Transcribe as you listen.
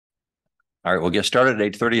All right, we'll get started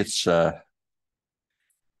at 8:30. It's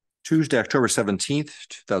Tuesday, October 17th,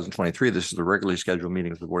 2023. This is the regularly scheduled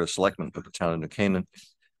meeting of the Board of Selectmen of the town of New Canaan,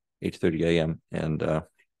 8:30 a.m. And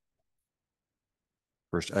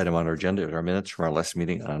first item on our agenda is our minutes from our last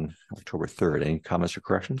meeting on October 3rd. Any comments or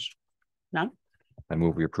corrections? None. I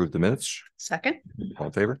move we approve the minutes. Second. All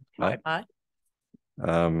in favor? Aye. Aye.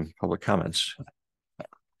 Public comments.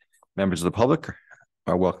 Members of the public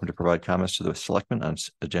are welcome to provide comments to the selectmen on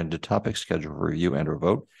agenda topics scheduled for review and or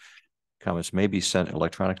vote. Comments may be sent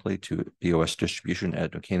electronically to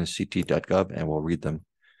bosdistribution@newcanaanct.gov, and we'll read them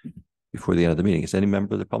before the end of the meeting. Is any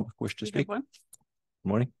member of the public wish to speak? Good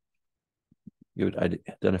morning. You would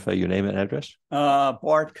identify your name and address?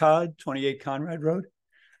 Bart Codd, 28 Conrad Road.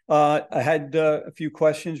 I had a few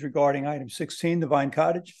questions regarding item 16, the Vine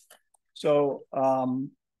Cottage. So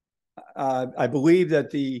I believe that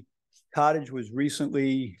the cottage was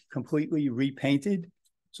recently completely repainted.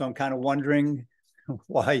 So I'm kind of wondering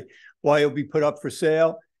why it'll be put up for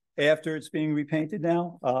sale after it's being repainted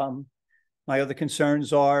now. My other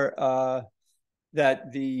concerns are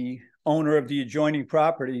that the owner of the adjoining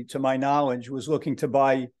property, to my knowledge, was looking to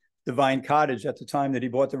buy the Vine Cottage at the time that he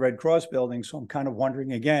bought the Red Cross building. So I'm kind of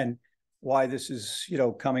wondering again why this is,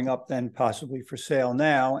 coming up then possibly for sale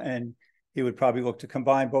now. And he would probably look to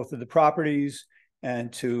combine both of the properties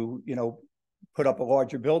and to, put up a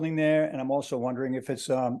larger building there. And I'm also wondering if it's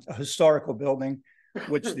a historical building,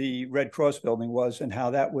 which the Red Cross building was, and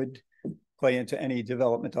how that would play into any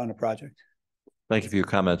development on the project. Thank you for your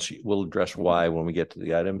comments. We'll address why when we get to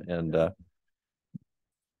the item, and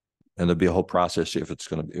there'll be a whole process if the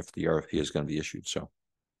RFP is going to be issued. So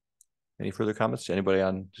any further comments? Anybody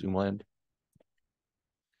on Zoom land?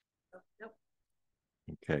 Nope.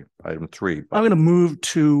 Okay, item 3. I'm going to move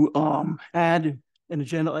to add an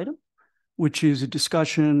agenda item, which is a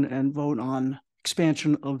discussion and vote on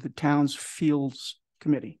expansion of the town's fields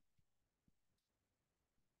committee.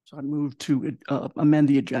 So I move to amend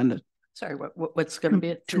the agenda. Sorry, what's going to be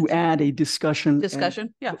it? To add a discussion.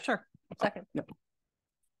 Discussion? Yeah, sure. Second. Yep.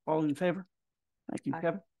 All in favor? Thank you, Aye.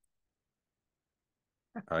 Kevin.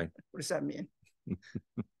 All right. What does that mean?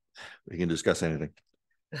 We can discuss anything.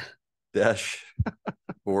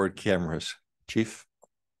 Board cameras. Chief?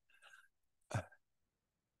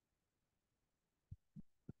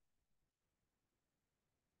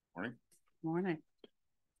 Morning. Morning.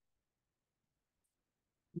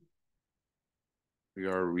 We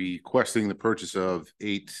are requesting the purchase of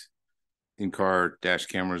 8 in-car dash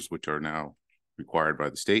cameras, which are now required by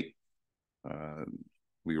the state.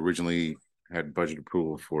 We originally had budget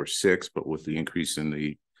approval for 6, but with the increase in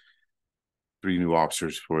the 3 new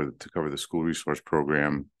officers to cover the school resource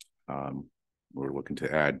program, we're looking to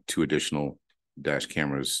add 2 additional dash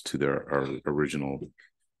cameras to our original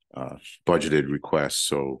budgeted request.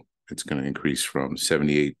 So it's going to increase from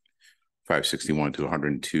 78,561 to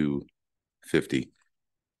 102,50.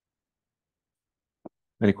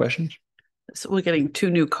 Any questions? So we're getting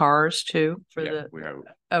 2 new cars too for Yeah,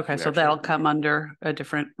 okay, so that'll come under a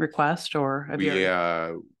different request, or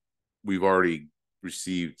we've already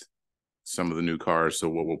received some of the new cars. So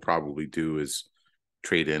what we'll probably do is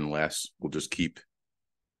trade in less. We'll just keep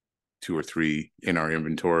 2 or 3 in our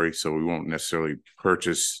inventory. So we won't necessarily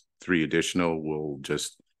purchase 3 additional. We'll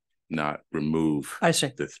just not remove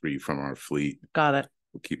the 3 from our fleet. Got it.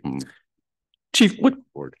 We'll keep them. Chief, while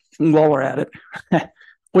we're at it,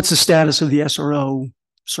 what's the status of the SRO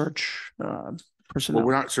search personnel? Well,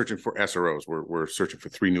 we're not searching for SROs. We're searching for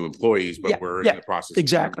 3 new employees, but we're in the process.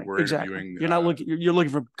 Exactly. We're interviewing. You're not looking. You're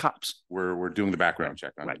looking for cops. We're doing the background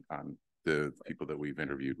check on the people that we've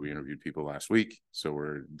interviewed. We interviewed people last week, so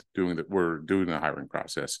we're doing the hiring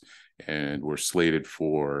process, and we're slated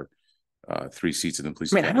for 3 seats in the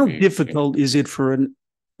police academy. How difficult is it for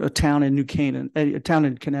a town in New Canaan, a town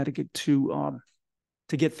in Connecticut, to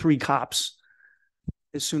get 3 cops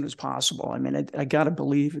as soon as possible? I mean, I got to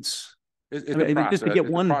believe it's just to get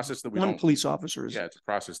one police officer. Yeah, it's a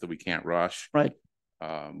process that we can't rush. Right.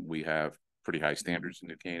 We have pretty high standards in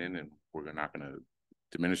New Canaan, and we're not going to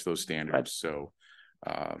diminish those standards. Right. So,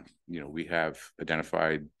 we have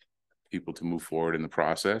identified people to move forward in the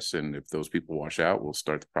process, and if those people wash out, we'll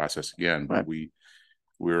start the process again. But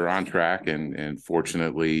we're on track, and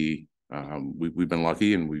fortunately, we've been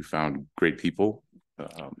lucky, and we've found great people.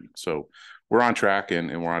 So we're on track, and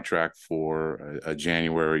we're on track for a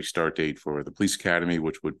January start date for the police academy,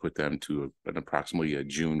 which would put them to approximately a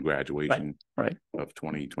June graduation of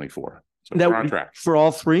 2024. So we're on track for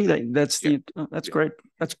all 3. That's great.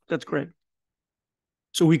 That's great.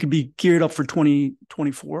 So we could be geared up for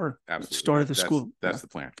 2024. Absolutely. Start of the school. That's the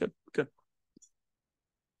plan. Good.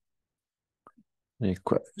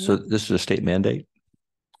 So this is a state mandate?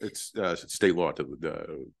 It's state law to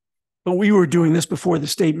the, But we were doing this before the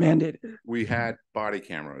state mandated. we had body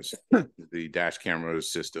cameras. The dash camera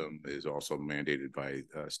system is also mandated by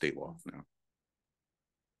state law now.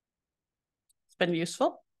 It's been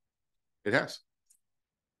useful. It has.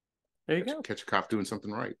 There you go. Catch a cop doing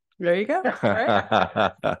something right. There you go. All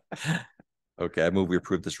right. Okay, I move we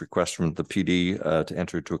approve this request from the PD to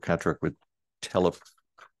enter into a contract with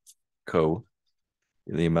Teleco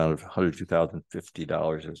in the amount of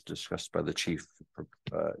 $102,050 as discussed by the chief for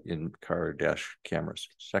in-car dash cameras.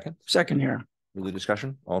 Second here. Further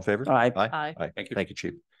discussion? All in favor? Aye. Aye. Thank you. Thank you,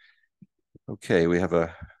 Chief. Okay, we have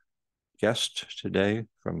a guest today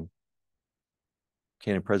from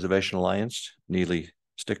Canaan Preservation Alliance, Neely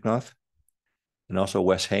Sticknoth, and also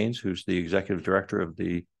Wes Haynes, who's the Executive Director of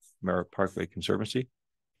the Merritt Parkway Conservancy.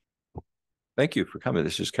 Thank you for coming.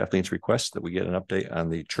 This is Kathleen's request that we get an update on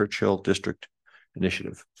the Churchill District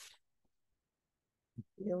Initiative.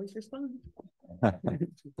 You always respond.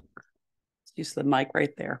 Use the mic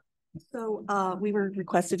right there. So we were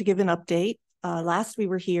requested to give an update. Last we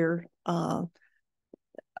were here,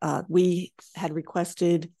 we had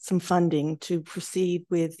requested some funding to proceed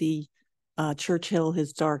with the Churchill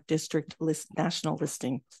Historic District national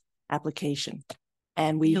listing application.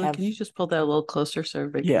 And we Neely, have. Can you just pull that a little closer so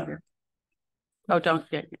everybody Yeah. can hear? Oh, don't.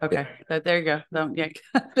 Yeah. Okay. There you go. Don't. Yeah.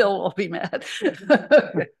 Bill will be mad.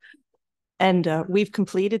 And we've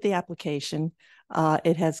completed the application.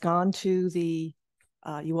 It has gone to the,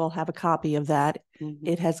 you all have a copy of that. Mhm.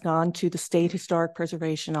 It has gone to the State Historic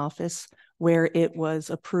Preservation Office, where it was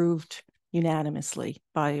approved unanimously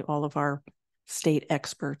by all of our state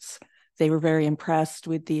experts. They were very impressed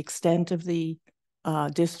with the extent of the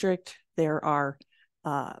district. There are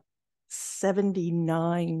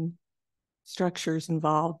 79 structures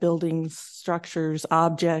involved, buildings, structures,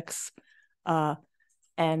 objects,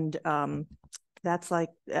 and that's like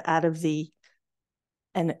out of the,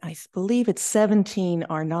 and I believe it's 17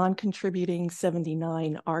 are non-contributing,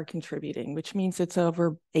 79 are contributing, which means it's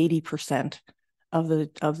over 80% of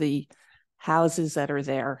the houses that are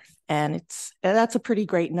there. And that's a pretty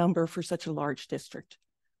great number for such a large district.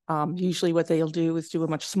 Usually what they'll do is do a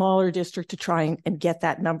much smaller district to try and get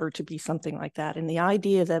that number to be something like that. And the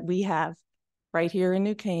idea that we have right here in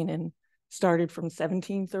New Canaan started from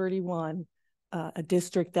 1731, a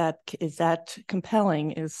district that is that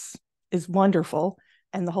compelling is wonderful.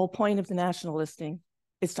 And the whole point of the national listing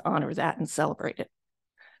is to honor that and celebrate it.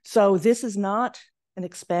 So this is not an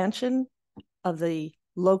expansion of the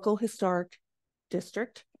local historic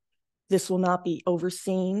district. This will not be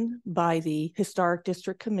overseen by the Historic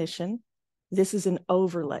District Commission. This is an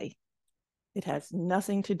overlay. It has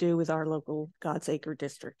nothing to do with our local God's Acre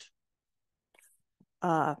district.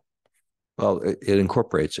 Well, it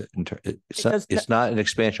incorporates it. does It's not an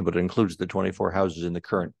expansion, but it includes the 24 houses in the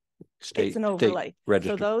current state. It's an overlay.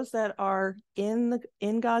 Register. So those that are in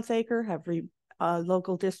God's Acre have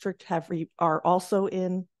local district are also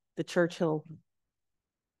in the Churchill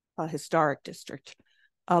Historic District,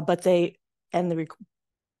 but the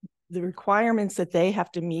requirements that they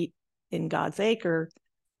have to meet in God's Acre,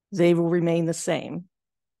 they will remain the same.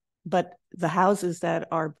 But the houses that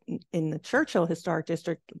are in the Churchill Historic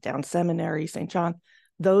District, down Seminary, St. John,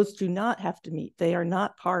 those do not have to meet. They are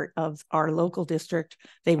not part of our local district.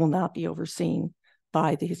 They will not be overseen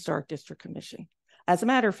by the Historic District Commission. As a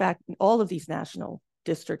matter of fact, all of these national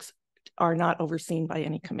districts are not overseen by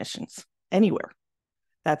any commissions anywhere.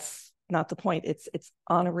 That's not the point. It's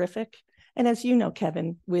honorific. And as you know,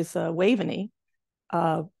 Kevin, with Waveney,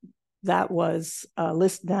 that was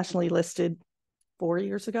nationally listed 5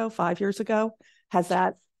 years ago. Has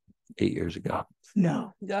that? 8 years ago.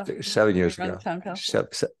 No. 7 years ago.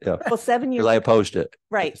 Yeah. Well, 7 years. Because I opposed it.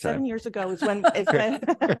 Right. 7 years ago is when,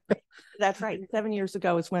 that's right. 7 years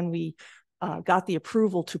ago is when we got the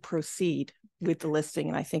approval to proceed with the listing.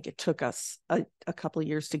 And I think it took us a couple of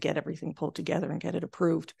years to get everything pulled together and get it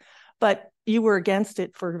approved. But you were against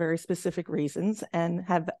it for very specific reasons. And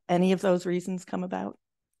have any of those reasons come about?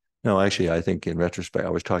 No, actually, I think in retrospect,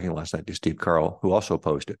 I was talking last night to Steve Carl, who also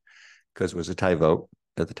opposed it because it was a tie vote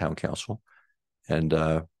at the town council. And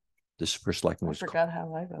this first selectman was. I forgot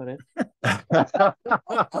how I voted.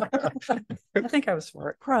 I think I was for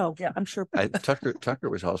it. Pro. Yeah, I'm sure. Tucker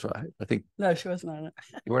was also, I think. No, she wasn't on it.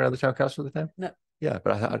 You weren't on the town council at the time? No. Yeah,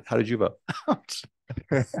 but how did you vote?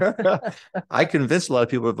 I convinced a lot of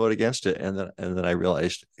people to vote against it. And then I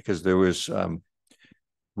realized because there was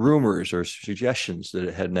rumors or suggestions that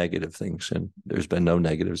it had negative things, and there's been no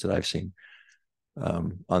negatives that I've seen.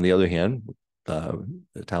 On the other hand, a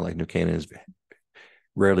town like New Canaan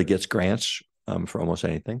rarely gets grants for almost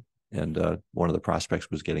anything. And one of the prospects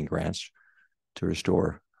was getting grants to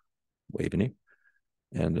restore Waveney.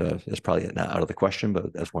 And it's probably not out of the question,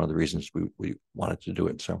 but that's one of the reasons we wanted to do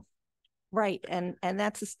it. So. Right. And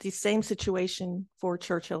that's the same situation for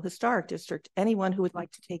Churchill Historic District. Anyone who would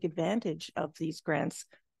like to take advantage of these grants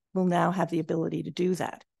will now have the ability to do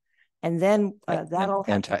that. And then that'll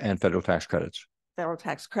and federal tax credits. Federal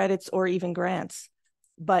tax credits or even grants.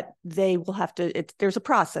 But they will have to, there's a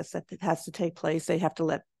process that has to take place. They have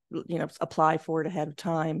to apply for it ahead of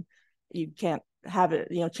time. You can't have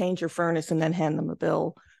it, change your furnace and then hand them a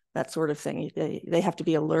bill, that sort of thing. They have to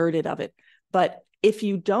be alerted of it. But if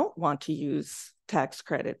you don't want to use tax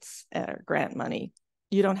credits or grant money,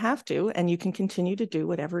 you don't have to, and you can continue to do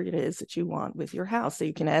whatever it is that you want with your house. So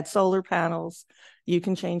you can add solar panels, you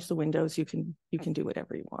can change the windows, you can do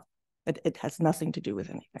whatever you want. It has nothing to do with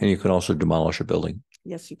anything. And you can also demolish a building.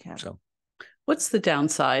 Yes, you can. So, what's the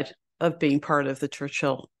downside of being part of the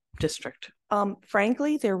Churchill district?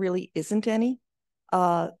 Frankly, there really isn't any.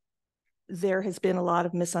 There has been a lot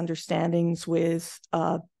of misunderstandings with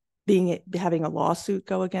having a lawsuit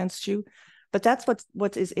go against you, but that's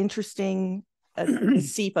what is interesting.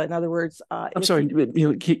 SEPA, in other words, I'm sorry.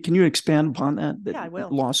 Can you expand upon that? Yeah, I will.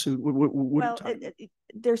 Lawsuit. Well,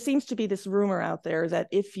 there seems to be this rumor out there that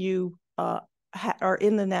if you are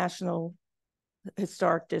in the National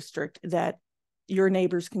Historic District, that your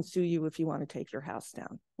neighbors can sue you if you want to take your house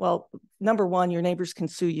down. Well, number one, your neighbors can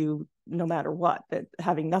sue you no matter what, that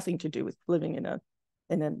having nothing to do with living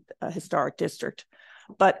in a historic district.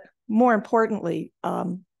 But more importantly,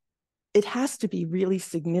 it has to be really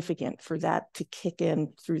significant for that to kick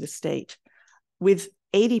in through the state. With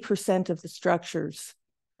 80% of the structures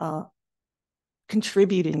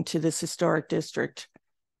contributing to this historic district,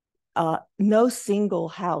 no single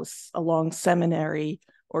house along Seminary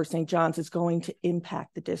or St. John's is going to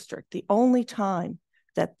impact the district. The only time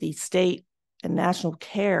that the state and national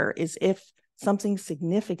care is if something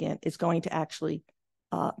significant is going to actually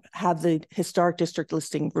have the historic district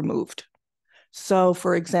listing removed. So,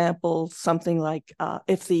 for example, something like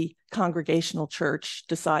if the Congregational Church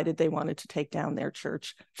decided they wanted to take down their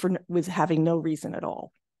church with having no reason at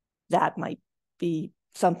all, that might be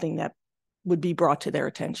something that would be brought to their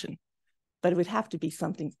attention. But it would have to be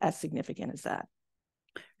something as significant as that.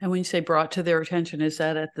 And when you say brought to their attention, is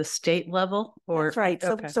that at the state level? Or that's right.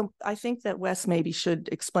 Okay. So I think that Wes maybe should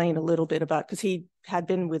explain a little bit about, because he had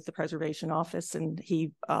been with the Preservation Office and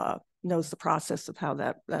he knows the process of how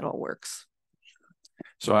that all works.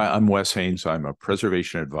 So I'm Wes Haynes. I'm a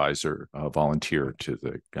preservation advisor, volunteer to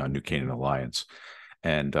the New Canaan Alliance.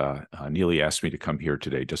 And Neely asked me to come here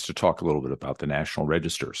today just to talk a little bit about the National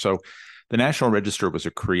Register. So the National Register was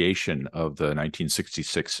a creation of the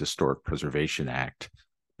 1966 Historic Preservation Act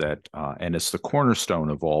and it's the cornerstone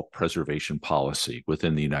of all preservation policy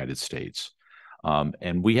within the United States.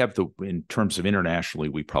 And we have in terms of internationally,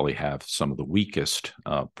 we probably have some of the weakest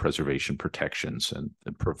preservation protections and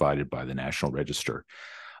provided by the National Register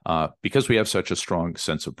because we have such a strong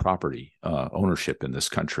sense of property ownership in this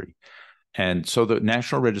country. And so the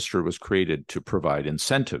National Register was created to provide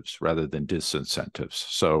incentives rather than disincentives.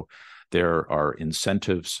 So there are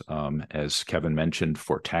incentives, as Kevin mentioned,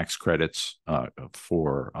 for tax credits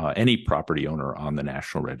for any property owner on the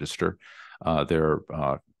National Register. There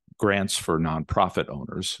are grants for nonprofit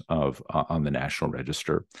owners on the National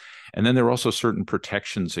Register. And then there are also certain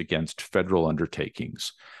protections against federal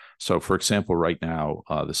undertakings. So, for example, right now,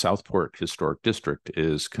 the Southport Historic District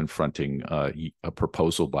is confronting a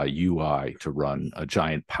proposal by UI to run a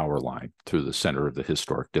giant power line through the center of the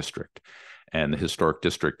historic district. And the historic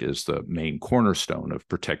district is the main cornerstone of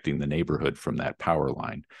protecting the neighborhood from that power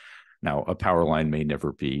line. Now, a power line may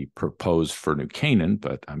never be proposed for New Canaan,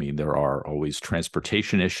 but I mean, there are always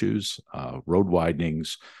transportation issues, road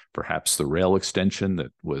widenings, perhaps the rail extension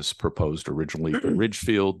that was proposed originally for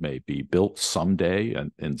Ridgefield may be built someday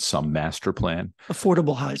in some master plan.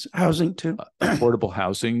 Affordable housing too. Affordable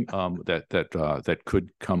housing that could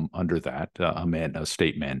come under that, a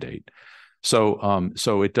state mandate.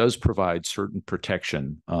 So it does provide certain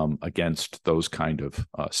protection against those kind of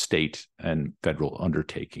state and federal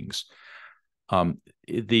undertakings.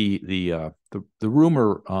 The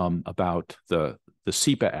rumor about the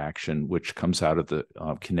SEPA action, which comes out of the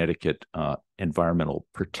Connecticut Environmental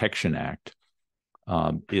Protection Act,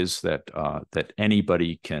 is that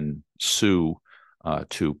anybody can sue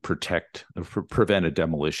to prevent a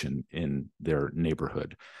demolition in their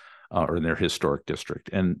neighborhood. Or in their historic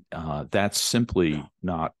district, and that's simply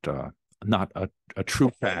not a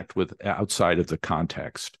true fact outside of the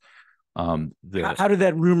context. How did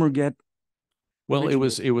that rumor get Well, it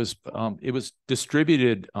originally? was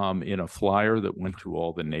distributed in a flyer that went to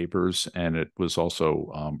all the neighbors, and it was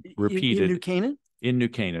also In repeated New Canaan? in New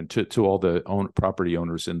Canaan to all the property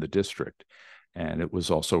owners in the district. And it was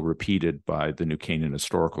also repeated by the New Canaan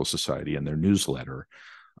Historical Society in their newsletter.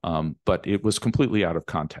 But it was completely out of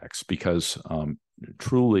context because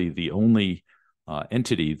truly the only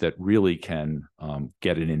entity that really can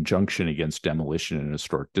get an injunction against demolition in a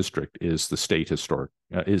historic district is the state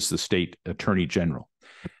attorney general.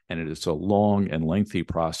 And it is a long and lengthy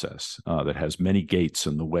process that has many gates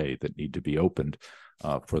in the way that need to be opened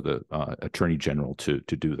for the attorney general to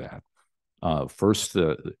do that. First,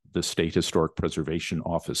 the State Historic Preservation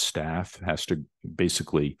Office staff has to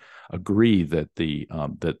basically agree that the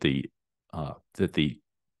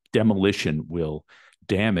demolition will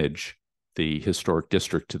damage the historic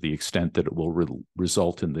district to the extent that it will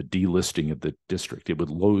result in the delisting of the district. It would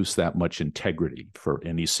lose that much integrity for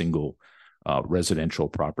any single residential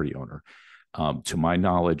property owner. To my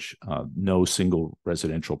knowledge, no single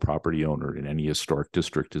residential property owner in any historic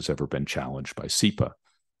district has ever been challenged by SEPA.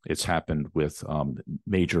 It's happened with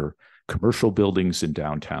major commercial buildings in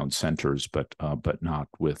downtown centers, but not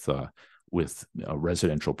with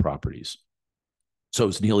residential properties. So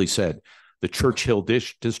as Neely said, the Churchill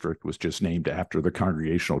district was just named after the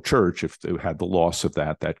Congregational Church. If they had the loss of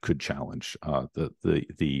that, that could challenge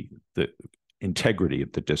the integrity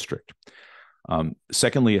of the district.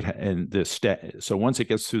 Secondly, so once it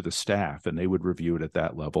gets through the staff and they would review it at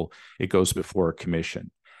that level, it goes before a commission.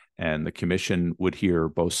 And the commission would hear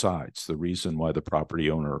both sides, the reason why the property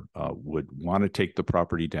owner would want to take the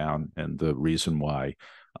property down and the reason why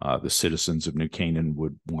the citizens of New Canaan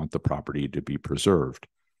would want the property to be preserved.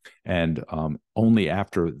 And only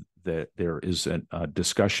after that there is a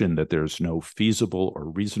discussion that there's no feasible or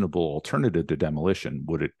reasonable alternative to demolition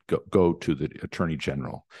would it go to the attorney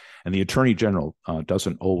general. And the attorney general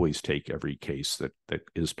doesn't always take every case that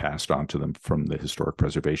is passed on to them from the Historic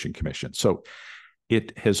Preservation Commission. So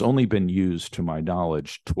it has only been used, to my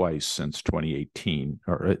knowledge, twice since 2018,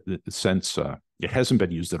 or since it hasn't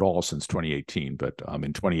been used at all since 2018. But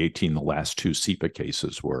in 2018, the last two SEPA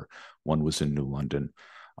cases were, one was in New London,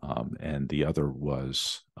 and the other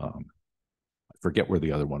was, I forget where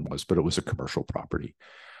the other one was, but it was a commercial property.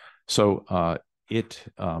 So it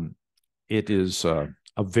is a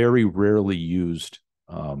very rarely used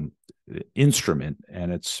instrument,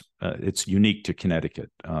 and it's unique to Connecticut.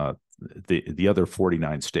 The other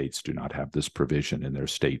 49 states do not have this provision in their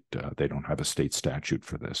state. They don't have a state statute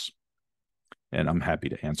for this. And I'm happy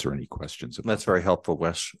to answer any questions. That's very helpful,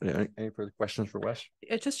 Wes. Any further questions for Wes?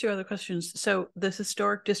 Just two other questions. So the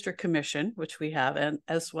Historic District Commission, which we have, and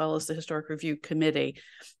as well as the Historic Review Committee,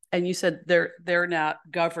 and you said they're not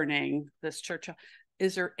governing this church.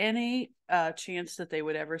 Is there any chance that they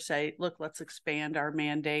would ever say, look, let's expand our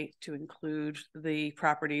mandate to include the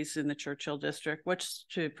properties in the Churchill district? What's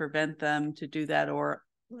to prevent them to do that or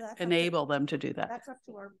enable them to do that? That's up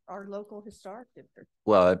to our local historic district.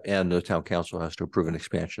 Well, and the town council has to approve an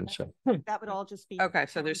expansion. So That would all just be. Okay,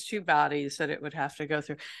 so there's two bodies that it would have to go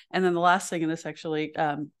through. And then the last thing, and this actually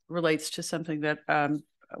relates to something that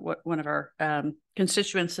one of our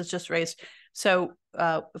constituents has just raised. So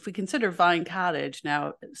if we consider Vine Cottage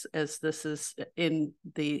now, as this is in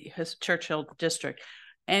the Churchill district,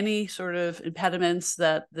 any sort of impediments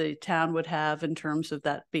that the town would have in terms of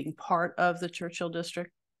that being part of the Churchill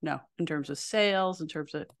district? No, in terms of sales, in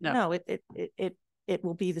terms of no, it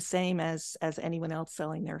will be the same as anyone else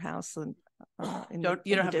selling their house. And you don't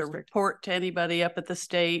have to report to anybody up at the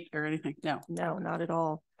state or anything. No, not at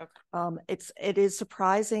all. Okay. It is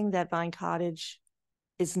surprising that Vine Cottage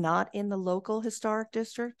is not in the local historic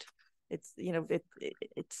district. It's, it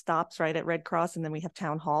stops right at Red Cross, and then we have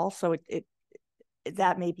Town Hall. So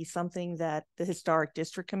that may be something that the Historic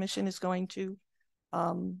District Commission is going to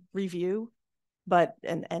review, but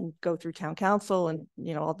and go through Town Council, and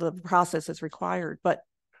all the processes required. But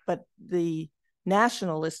the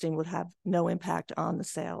national listing would have no impact on the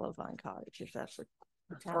sale of Vine Cottage if that's what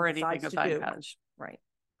the town or anything decides of to Vine do. Cottage. Right.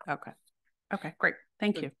 Okay, great.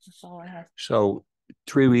 Thank you. That's all I have. So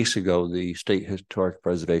 3 weeks ago, the State Historic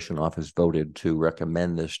Preservation Office voted to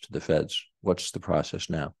recommend this to the feds. What's the process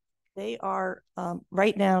now? They are,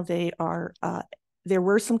 right now, there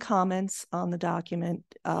were some comments on the document.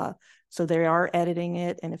 So they are editing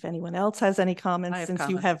it. And if anyone else has any comments, since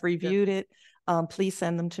you have reviewed it, please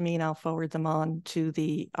send them to me and I'll forward them on to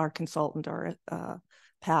our consultant, our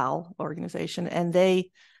PAL organization. And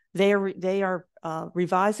they are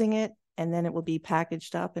revising it, and then it will be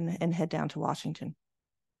packaged up and head down to Washington.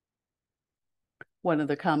 One of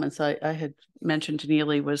the comments I had mentioned to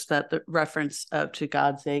Neely was that the reference to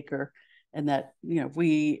God's Acre and that,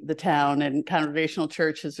 we, the town and Congregational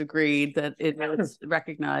Church has agreed that it is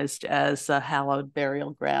recognized as a hallowed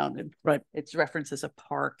burial ground, and Right. it's referenced as a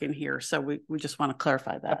park in here. So we just want to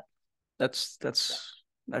clarify that. That's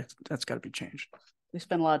got to be changed. We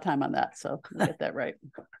spent a lot of time on that, so we'll get that right.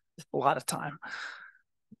 A lot of time.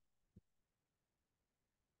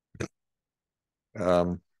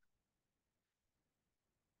 And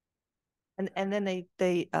then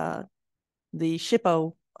the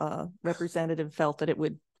SHPO representative felt that it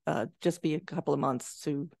would just be a couple of months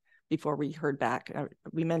before we heard back.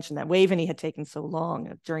 We mentioned that Waveney had taken so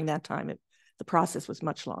long. During that time, the process was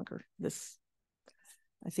much longer.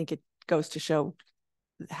 I think it goes to show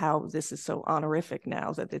how this is so honorific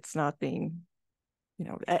now, that it's not being,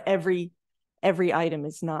 every item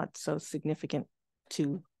is not so significant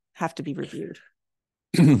to have to be reviewed.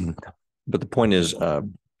 But the point is,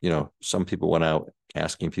 some people went out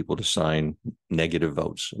asking people to sign negative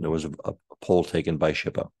votes. And there was a poll taken by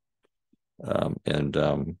SHPO.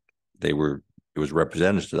 It was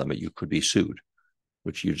represented to them that you could be sued,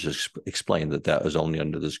 which you just explained that was only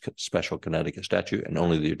under this special Connecticut statute, and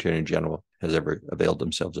only the Attorney General has ever availed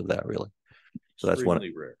themselves of that, really. So that's one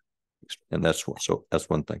rare. And that's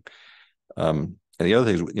one thing. And the other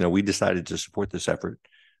thing is, we decided to support this effort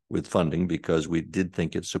with funding because we did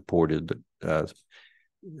think it supported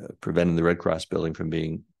preventing the Red Cross building from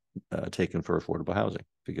being taken for affordable housing,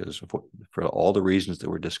 because for all the reasons that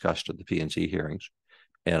were discussed at the PNC hearings.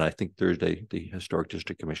 And I think Thursday, the Historic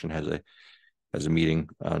District Commission has a meeting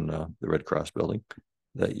on the Red Cross building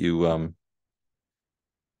that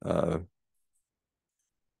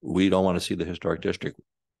we don't want to see the historic district,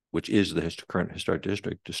 which is the current historic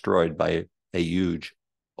district, destroyed by a huge,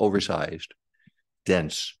 oversized,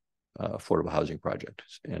 dense affordable housing project.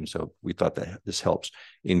 And so we thought that this helps.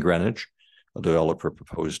 In Greenwich, a developer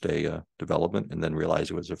proposed a development and then realized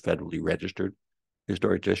it was a federally registered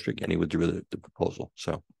historic district, and he withdrew the proposal.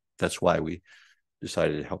 So that's why we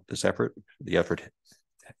decided to help this effort. The effort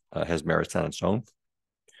has merits on its own,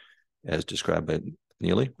 as described by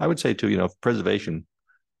Neely. I would say too, preservation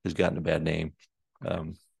has gotten a bad name.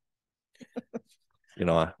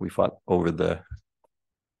 We fought over the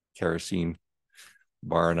kerosene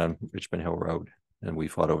barn on Richmond Hill Road, and we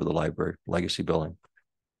fought over the library legacy building.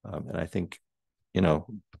 And I think, a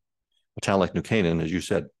town like New Canaan, as you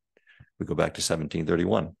said, we go back to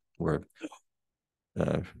 1731, where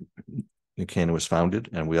New Canaan was founded,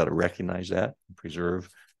 and we ought to recognize that and preserve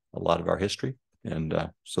a lot of our history. And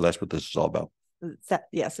so that's what this is all about.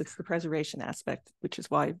 Yes, it's the preservation aspect, which is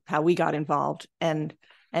how we got involved. And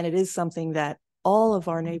it is something that all of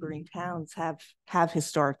our neighboring towns have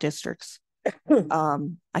historic districts.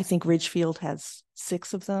 I think Ridgefield has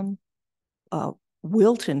 6 of them.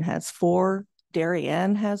 Wilton has 4.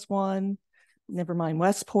 Darien has 1. Never mind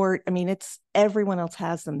Westport. I mean, it's everyone else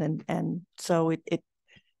has them, and so it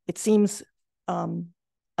seems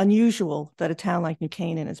unusual that a town like New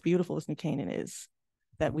Canaan, as beautiful as New Canaan is,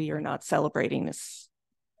 that we are not celebrating this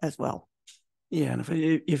as well. Yeah, and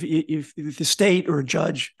if the state or a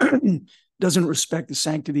judge doesn't respect the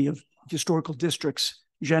sanctity of historical districts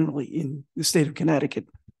generally in the state of Connecticut,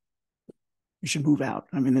 you should move out.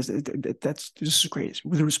 I mean, this is crazy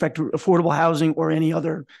with respect to affordable housing or any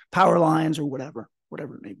other power lines or whatever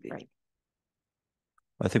it may be. Right.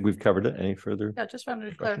 I think we've covered it. Any further? Yeah, just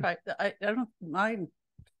wanted to clarify. I don't. My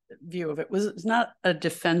view of it was it's not a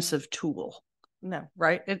defensive tool. No,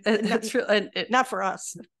 right? It's really not for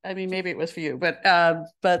us. I mean, maybe it was for you, but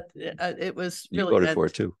it was really. You voted for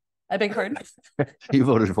it too. I beg your pardon? You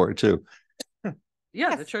voted for it too.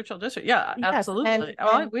 Yeah, yes. The Churchill District. Yeah, yes. Absolutely.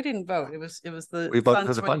 We didn't vote. It was the. We voted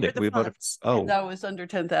for the funding. We voted. Oh, that was under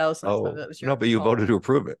 10,000. Oh, so no, but you voted to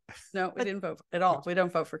approve it. No, we didn't vote at all. We don't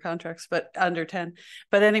vote for contracts, but under 10.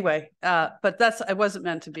 But anyway, but it wasn't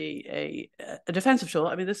meant to be a defensive tool.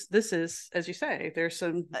 I mean, this is, as you say, there's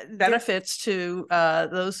some benefits to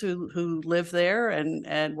those who live there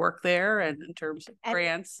and work there, and in terms of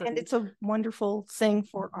grants. And it's a wonderful thing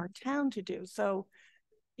for our town to do. So,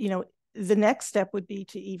 the next step would be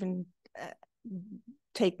to even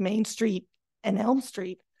take Main Street and Elm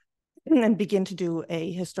Street and begin to do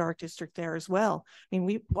a historic district there as well. I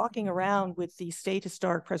mean, walking around with the state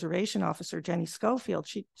historic preservation officer, Jenny Schofield,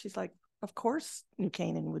 she's like, of course, New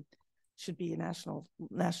Canaan should be a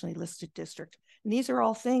nationally listed district. And these are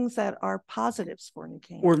all things that are positives for New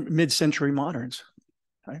Canaan. Or mid-century moderns.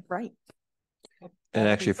 Right. And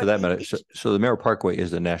actually, for that matter, so the Merrill Parkway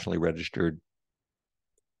is the nationally registered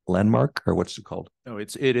landmark, or what's it called? No,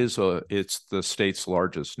 it's the state's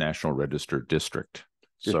largest national registered district.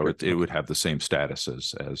 So it would have the same status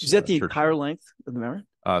as. Is that the entire length of the Merritt?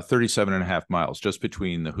 37.5 miles, just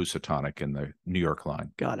between the Housatonic and the New York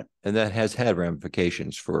line. Got it. And that has had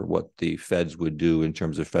ramifications for what the feds would do in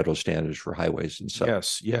terms of federal standards for highways and such.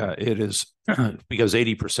 Yes, yeah, it is because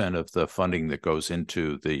 80% of the funding that goes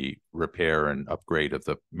into the repair and upgrade of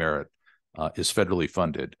the Merritt is federally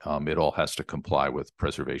funded. It all has to comply with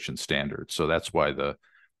preservation standards. So that's why the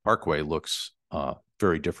Parkway looks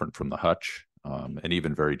very different from the Hutch and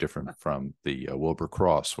even very different from the Wilbur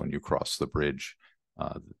Cross when you cross the bridge.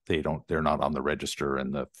 They're not on the register,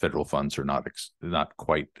 and the federal funds are not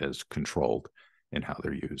quite as controlled in how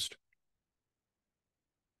they're used.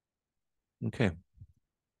 Okay,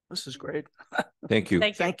 This is great. thank you.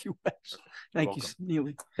 Thank you. Thank you,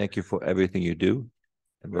 Neely. Thank you for everything you do.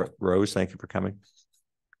 And Rose, thank you for coming.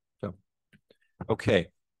 So, okay.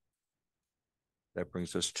 That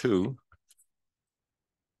brings us to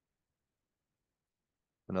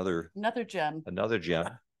another gem.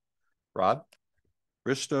 Rob,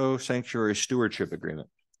 Bristow Sanctuary Stewardship Agreement,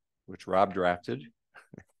 which Rob drafted.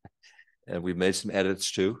 And we've made some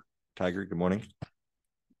edits too. Tiger, good morning.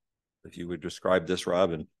 If you would describe this,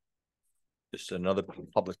 Rob, and just another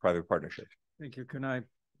public-private partnership. Thank you.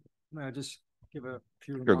 May I just give a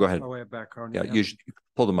few Sure, go ahead. by way of background? Yeah, you should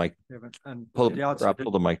pull the mic. And Pull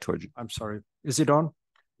the mic towards you. I'm sorry. Is it on?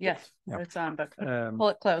 Yes, Yeah. it's on, but pull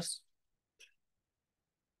it close.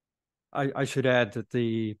 I should add that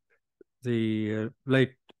the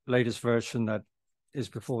latest version that is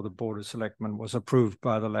before the Board of Selectmen was approved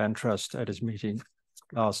by the Land Trust at its meeting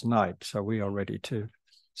last night. So we are ready to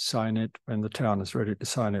sign it when the town is ready to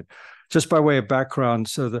sign it. Just by way of background,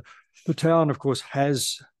 so the town, of course,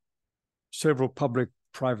 has several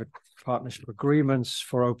public-private partnership agreements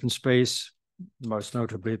for open space, most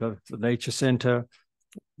notably the Nature Center,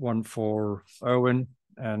 one for Irwin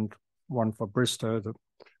and one for Bristow,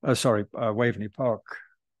 Waveney Park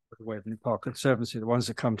Conservancy, the ones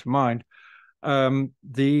that come to mind.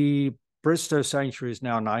 The Bristow Sanctuary is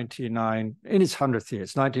now 99, in its 100th year,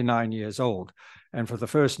 it's 99 years old. And for the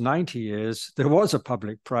first 90 years, there was a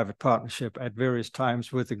public-private partnership at various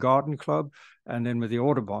times with the Garden Club and then with the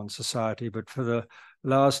Audubon Society. But for the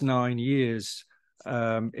last 9 years,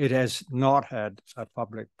 it has not had a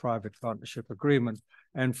public-private partnership agreement.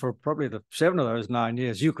 And for probably the 7 of those 9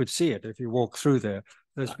 years, you could see it if you walk through there.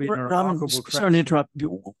 There's been a remarkable sorry to interrupt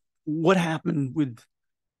you. What happened with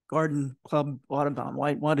Garden Club Audubon?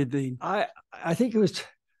 Why did they? I think it was,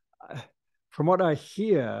 from what I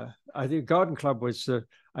hear, I think Garden Club was,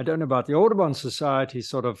 I don't know about the Audubon Society,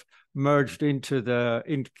 sort of merged into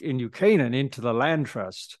in New Canaan into the Land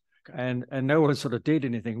Trust. Okay. And no one sort of did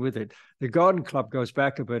anything with it. The Garden Club goes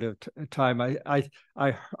back a bit of time.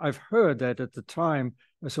 I've heard that at the time,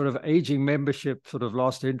 a sort of aging membership sort of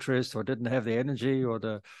lost interest or didn't have the energy or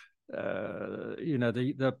the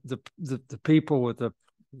people with the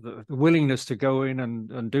willingness to go in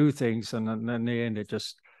and do things, and in the end it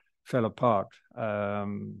just fell apart. At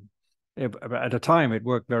the time it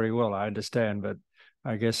worked very well, I understand, but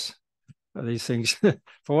I guess these things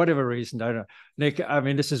for whatever reason, I don't know. Nick, I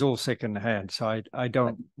mean, this is all secondhand, so I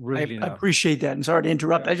don't really know. I appreciate that, and sorry to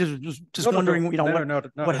interrupt. I just wondering,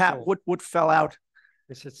 what fell out.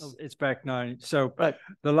 It's back 9. So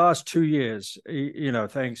the last 2 years,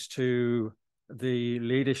 thanks to the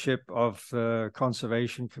leadership of the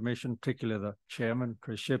Conservation Commission, particularly the chairman,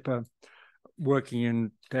 Chris Schipper, working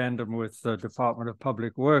in tandem with the Department of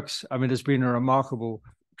Public Works. I mean, there's been a remarkable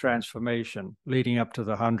transformation leading up to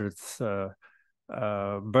the 100th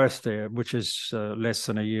birthday, which is less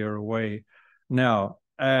than a year away now.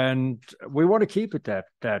 And we want to keep it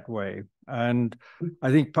that way. And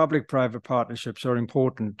I think public-private partnerships are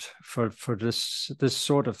important for this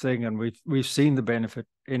sort of thing. And we've seen the benefit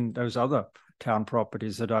in those other town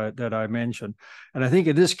properties that I mentioned. And I think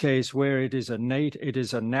in this case, where it is a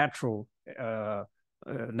natural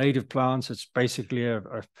native plants, it's basically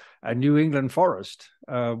a New England forest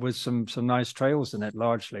with some nice trails in it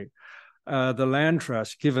largely. The Land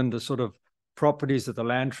Trust, given the sort of properties that the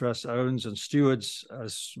Land Trust owns and stewards,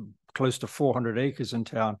 as close to 400 acres in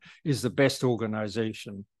town, is the best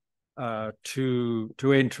organization to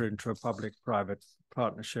enter into a public-private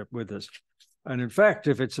partnership with us. And in fact,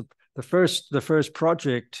 if it's the first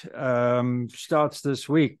project starts this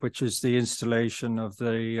week, which is the installation of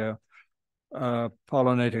the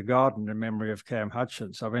pollinator garden in memory of Cam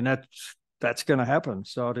Hutchins. I mean, that's going to happen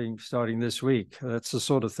starting this week. That's the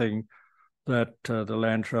sort of thing that the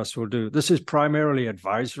Land Trust will do. This is primarily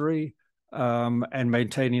advisory and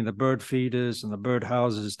maintaining the bird feeders and the bird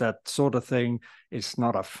houses, that sort of thing. It's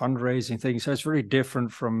not a fundraising thing. So it's very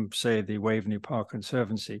different from, say, the Waveney Park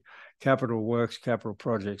Conservancy. Capital works, capital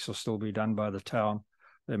projects will still be done by the town.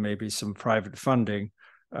 There may be some private funding,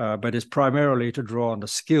 but it's primarily to draw on the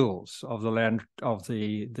skills of the land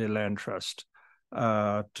trust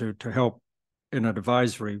to help in an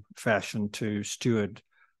advisory fashion to steward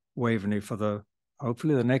Waveney for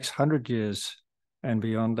hopefully the next 100 years and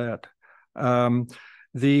beyond that.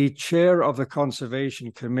 The chair of the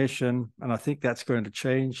Conservation Commission, and I think that's going to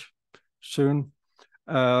change soon,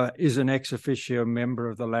 is an ex officio member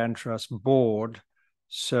of the Land Trust Board.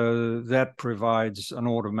 So that provides an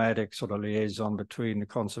automatic sort of liaison between the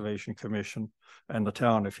Conservation Commission and the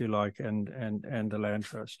town, if you like, and the Land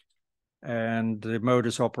Trust. And the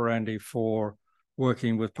modus operandi for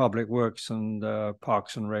working with Public Works and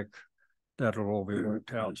Parks and Rec, that'll all be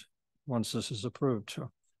worked out once this is approved.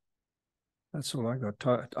 So that's all I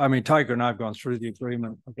got. I mean, Tiger and I have gone through the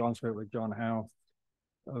agreement. I've gone through it with John Howe.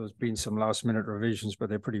 There's been some last minute revisions, but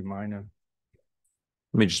they're pretty minor.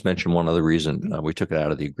 Let me just mention one other reason we took it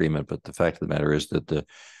out of the agreement, but the fact of the matter is that the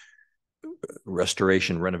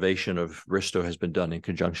renovation of Bristow has been done in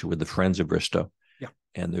conjunction with the Friends of Bristow. Yeah.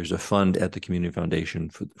 And there's a fund at the Community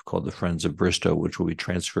Foundation called the Friends of Bristow, which will be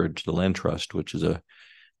transferred to the Land Trust, which is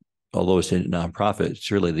although it's a nonprofit,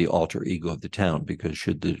 it's really the alter ego of the town, because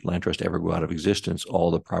should the Land Trust ever go out of existence,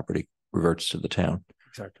 all the property reverts to the town.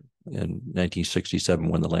 Exactly. In 1967,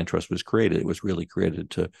 when the Land Trust was created, it was really created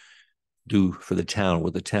to do for the town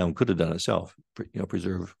what the town could have done itself,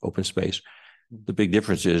 preserve open space. The big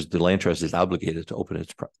difference is the Land Trust is obligated to open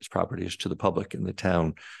its properties to the public, and the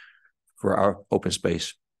town, for our open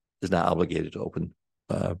space, is not obligated to open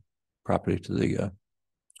property to the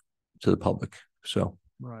public. So.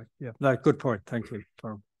 Right. Yeah. No, good point. Thank you.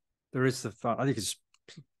 There is the fund. I think it's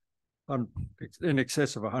in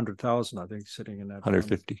excess of 100,000. I think sitting in that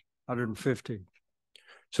 150. Fund. 150.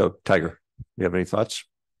 So, Tiger, you have any thoughts?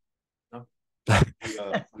 No.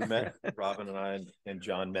 We met, Robin and I and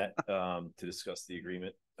John met to discuss the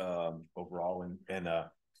agreement overall, and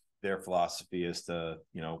their philosophy as to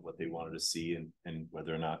what they wanted to see and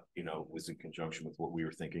whether or not was in conjunction with what we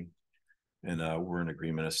were thinking. And we're in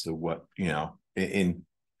agreement as to what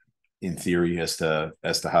in theory as to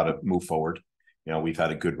how to move forward. We've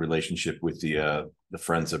had a good relationship with the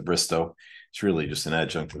Friends of Bristow. It's really just an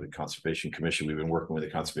adjunct to the Conservation Commission. We've been working with the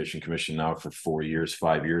Conservation Commission now for 5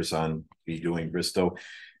 years on redoing Bristow.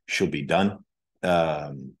 She'll be done.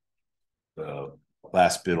 The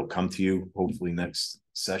last bid will come to you hopefully next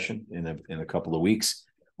session in a couple of weeks.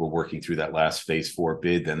 We're working through that last phase 4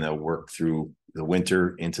 bid. Then they'll work through the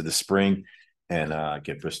winter into the spring and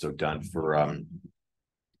get Bristow done for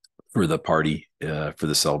the party, for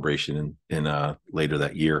the celebration in later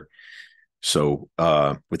that year. So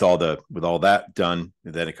with all that done,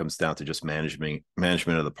 then it comes down to just management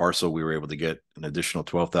of the parcel. We were able to get an additional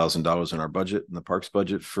 $12,000 in our budget, in the parks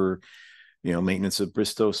budget, for maintenance of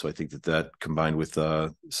Bristow. So I think that combined with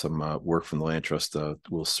some work from the Land Trust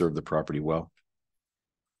will serve the property well.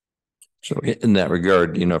 So in that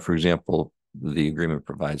regard, for example, the agreement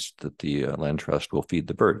provides that the Land Trust will feed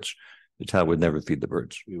the birds. The town would never feed the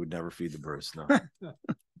birds. We would never feed the birds, no.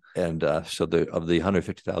 And so of the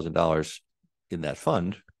 $150,000 in that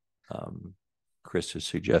fund, Chris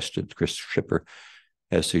Shipper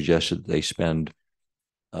has suggested they spend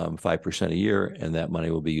 5% a year, and that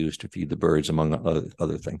money will be used to feed the birds, among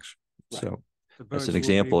other things. Right. So that's an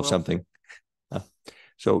example of something.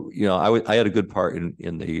 So, I had a good part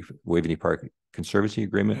in the Waveney Park Conservancy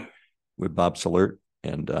Agreement with Bob Salert,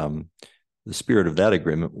 and the spirit of that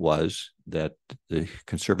agreement was that the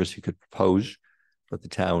Conservancy could propose, but the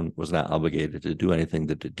town was not obligated to do anything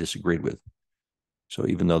that it disagreed with. So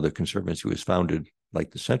even though the Conservancy was founded like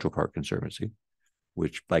the Central Park Conservancy,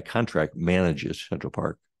 which by contract manages Central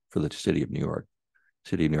Park for the City of New York,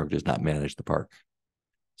 City of New York does not manage the park.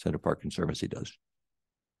 Central Park Conservancy does.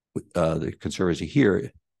 The Conservancy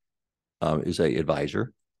here is an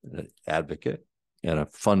advisor, an advocate, and a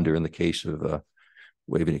funder in the case of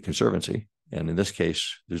Waveney Conservancy. And in this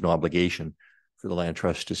case, there's no obligation for the Land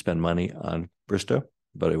Trust to spend money on Bristow,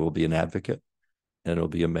 but it will be an advocate, and it will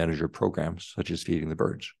be a manager of programs such as feeding the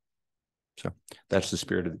birds. So that's the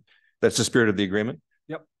spirit of the agreement.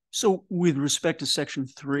 Yep. So with respect to Section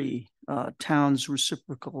 3, town's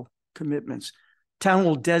reciprocal commitments, town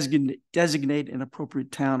will designate an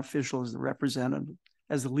appropriate town official as the representative,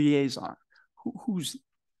 as the liaison. Who's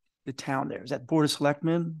the town there? Is that Board of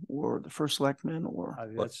Selectmen or the First Selectmen, or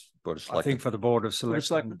that's Board of Selectmen? I think for the Board of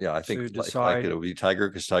Selectmen. Yeah, I think like it'll be Tiger,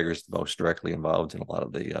 because Tiger is the most directly involved in a lot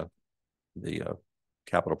of the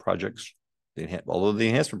capital projects. Although the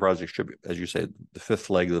enhancement projects should be, as you say, the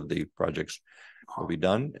fifth leg of the projects will be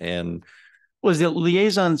done. And is the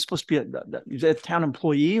liaison supposed to be is that a town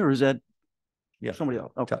employee, or is that somebody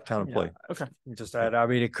else? Okay. Town employee. Yeah. Okay. Just add, I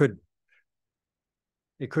mean, it could,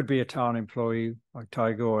 it could be a town employee like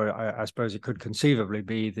Tiger, or I suppose it could conceivably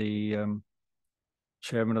be the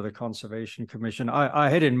chairman of the Conservation Commission. I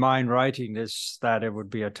had in mind writing this that it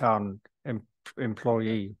would be a town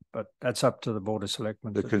employee, but that's up to the Board of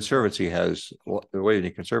Selectmen. The Conservancy has, the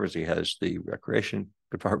Waveney Conservancy has the Recreation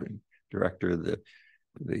Department Director, the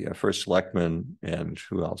first selectman, and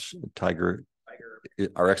who else? Tiger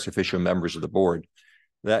are ex officio members of the board.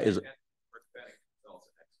 That is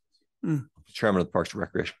chairman of the Parks and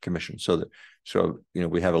Recreation Commission. So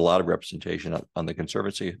we have a lot of representation on the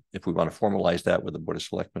Conservancy. If we want to formalize that with the Board of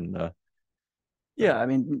Selectmen, Yeah, I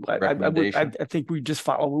mean, I think we just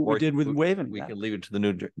follow what we did with Waveney. We can leave it to the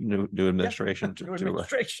new administration. New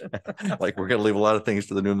administration. Like we're going to leave a lot of things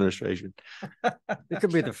to the new administration. It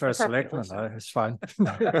could be the first selectman. It's fine.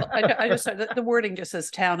 I just said that the wording just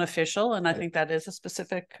says town official, and I think that is a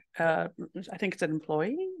specific. I think it's an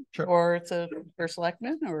employee, or it's a first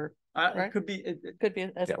selectman, or right? It could be. It could be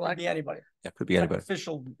a Could be anybody. Yeah, could be anybody.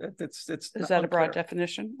 Official. It's. Is that a broad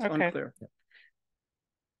definition? It's okay. Unclear.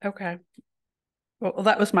 Okay. Well,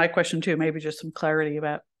 that was my question too. Maybe just some clarity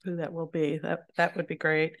about who that will be. That would be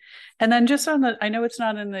great. And then just on I know it's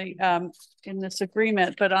not in the in this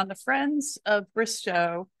agreement, but on the Friends of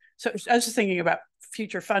Bristow. So I was just thinking about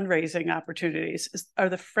future fundraising opportunities. Are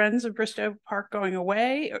the Friends of Bristow Park going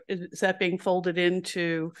away, or is that being folded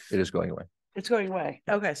into? It is going away. It's going away.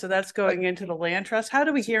 Okay, so that's going into the land trust. How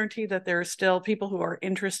do we guarantee that there are still people who are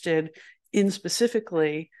interested in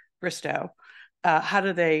specifically Bristow? How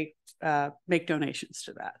do they make donations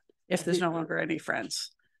to that if there's no longer any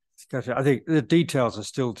Friends? Gotcha. I think the details are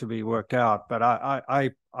still to be worked out, but I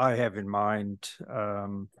have in mind,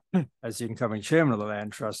 as the incoming chairman of the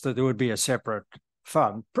Land Trust, that there would be a separate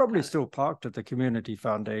fund, probably still parked at the Community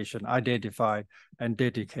Foundation, identified and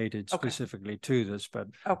dedicated specifically to this, but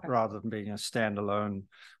rather than being a standalone,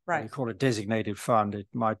 we call it designated fund, it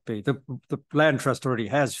might be the Land Trust already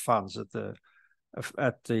has funds at the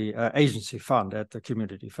agency fund at the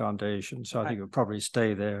Community Foundation, so I think it would probably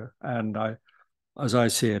stay there. And as I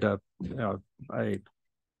see it,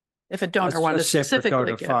 if a donor wanted to specifically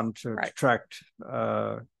donor give, fund to attract,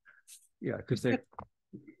 because they're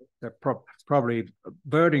probably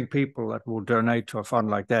burning people that will donate to a fund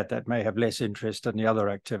like that may have less interest in the other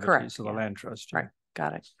activities of the Land Trust. Right,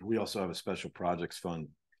 got it. We also have a special projects fund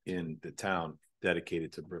in the town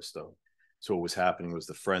dedicated to Bristow. So what was happening was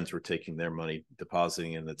the Friends were taking their money,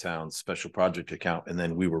 depositing in the town's special project account, and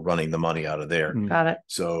then we were running the money out of there. Got it.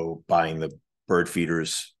 So buying the bird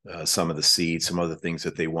feeders, some of the seeds, some other things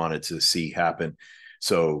that they wanted to see happen.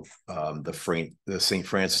 So the St.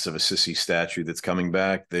 Francis of Assisi statue that's coming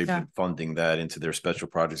back, they've been funding that into their special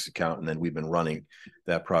projects account, and then we've been running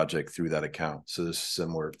that project through that account. So there's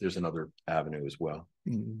similar, there's another avenue as well.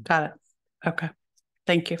 Got it. Okay.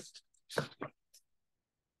 Thank you.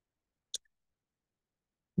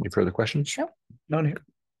 Any further questions? Nope. None here.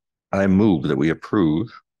 I move that we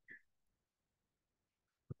approve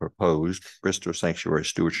the proposed Bristow Sanctuary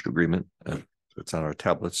Stewardship Agreement. It's on our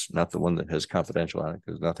tablets, not the one that has confidential on it,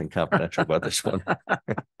 because nothing confidential about this one.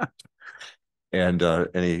 And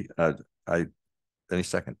any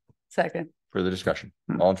second? Second. Further discussion?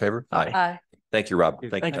 All in favor? Aye. Thank you, Rob.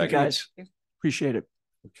 Thank you, guys. Appreciate it.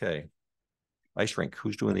 Okay. Ice rink.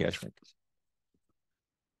 Who's doing the ice rink?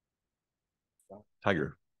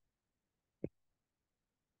 Tiger.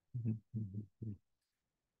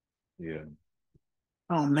 Yeah.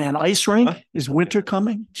 Oh man, ice rink? Is winter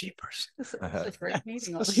coming? Jeepers. This is a great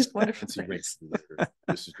meeting. All these wonderful things.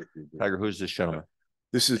 Tiger, who's this gentleman?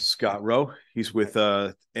 This is Scott Rowe. He's with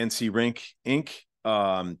NC Rink Inc.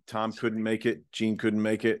 Tom couldn't make it. Gene couldn't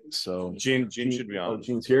make it. So Gene should be on. Oh,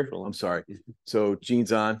 Gene's here. I'm sorry. So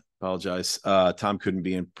Gene's on. Apologize. Tom couldn't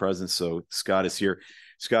be in presence, so Scott is here.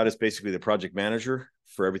 Scott is basically the project manager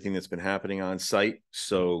for everything that's been happening on site.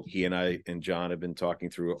 So he and I and John have been talking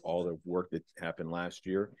through all the work that happened last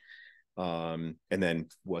year, and then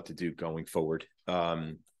what to do going forward.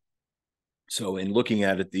 So in looking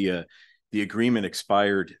at it, the agreement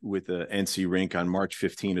expired with the NC Rink on March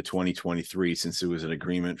 15 of 2023, since it was an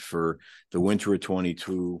agreement for the winter of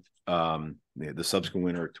 22, the subsequent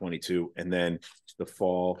winter of 22, and then the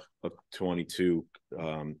fall of 22,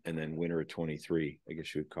 and then winter of 23, I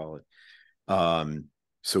guess you would call it.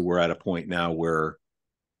 So we're at a point now where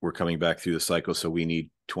we're coming back through the cycle. So we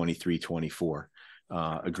need 23, 24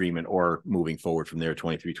 agreement, or moving forward from there,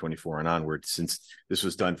 23, 24 and onward, since this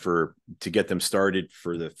was done to get them started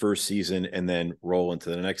for the first season and then roll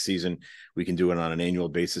into the next season. We can do it on an annual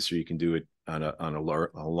basis, or you can do it on a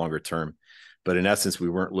longer term. But in essence, we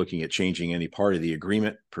weren't looking at changing any part of the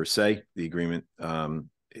agreement per se. The agreement,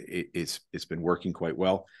 it's been working quite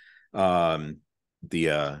well.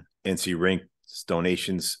 the NC Rink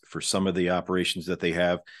donations for some of the operations that they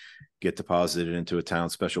have get deposited into a town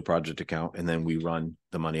special project account, and then we run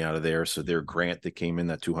the money out of there. So their grant that came in,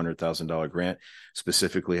 that $200,000 grant,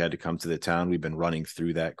 specifically had to come to the town. We've been running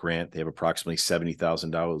through that grant. They have approximately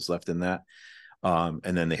 $70,000 left in that. And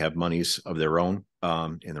then they have monies of their own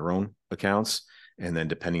in their own accounts. And then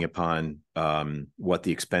depending upon what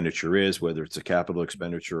the expenditure is, whether it's a capital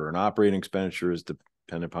expenditure or an operating expenditure, is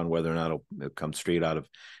dependent upon whether or not it'll come straight out of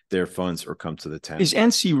their funds or come to the town. Is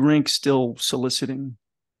NC Rink still soliciting?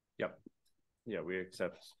 Yeah, we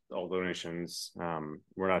accept all donations.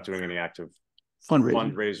 We're not doing any active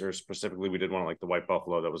Fundraisers specifically. We did one like the White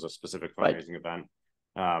Buffalo. That was a specific fundraising event.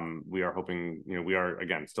 We are hoping, we are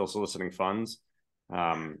again still soliciting funds.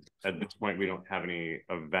 At this point, we don't have any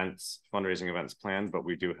fundraising events planned, but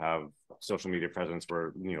we do have social media presence.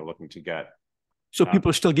 We're looking to get. So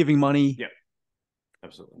people are still giving money. Yeah,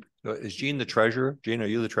 absolutely. Is Gene the treasurer? Gene, are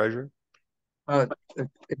you the treasurer?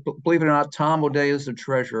 Believe it or not, Tom O'Day is the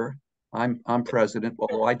treasurer. I'm president,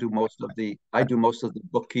 although I do most of the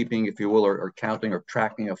bookkeeping, if you will, or counting or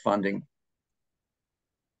tracking of funding.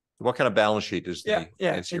 What kind of balance sheet does the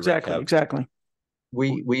NC Rink have? Exactly.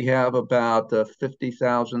 We have about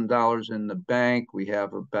 $50,000 in the bank. We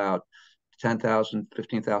have about $10,000,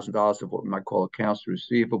 $15,000 of what we might call accounts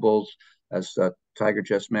receivables. As Tiger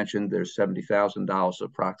just mentioned, there's $70,000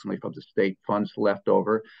 approximately from the state funds left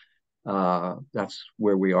over. That's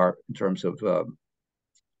where we are in terms of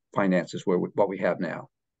finances, what we have now.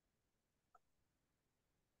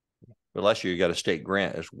 But last year you got a state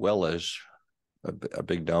grant as well as a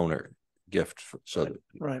big donor gift.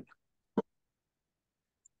 Right.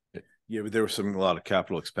 Yeah, but there was a lot of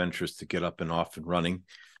capital expenditures to get up and off and running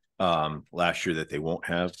last year that they won't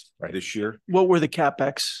have this year. What were the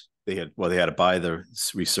CapEx? They had to buy the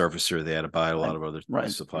resurfacer. They had to buy a lot of other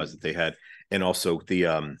supplies that they had, and also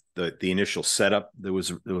the initial setup. There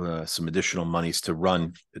was some additional monies to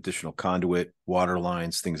run additional conduit, water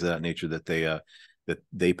lines, things of that nature that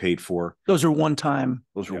they paid for. Those are one time.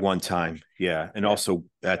 Those were one time, yeah. And also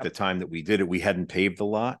at the time that we did it, we hadn't paved the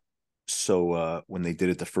lot. So when they did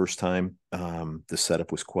it the first time, the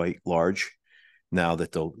setup was quite large. Now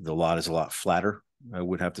that the lot is a lot flatter, I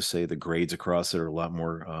would have to say the grades across it are a lot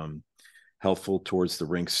more helpful towards the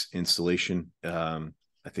rink's installation.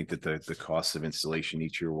 I think that the cost of installation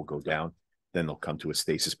each year will go down. Then they'll come to a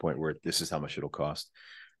stasis point where this is how much it'll cost.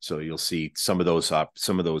 So you'll see some of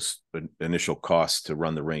those initial costs to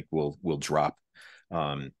run the rink will drop.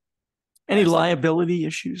 Any liability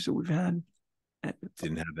issues that we've had?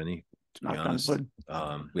 Didn't have any. To Knock be on honest, wood.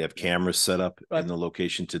 we have cameras set up in the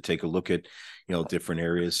location to take a look at, different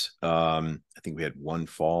areas. I think we had one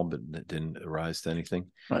fall, but it didn't arise to anything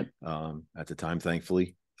at the time,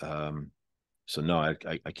 thankfully. So no,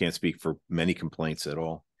 I can't speak for many complaints at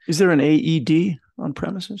all. Is there an AED on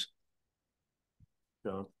premises?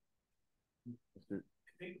 No. I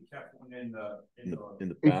think we kept one in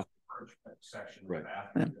the bath section. Right.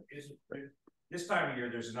 This time of year,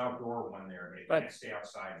 there's an outdoor one there. It can't stay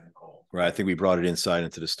outside in the cold. Right. I think we brought it inside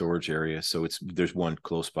into the storage area. So there's one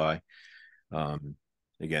close by.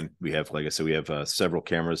 Again, we have, like I said, we have several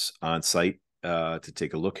cameras on site to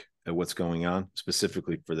take a look at what's going on,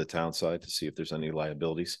 specifically for the town side, to see if there's any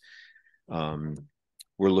liabilities. We're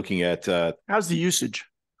looking at how's the usage?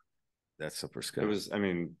 That's up for Scott.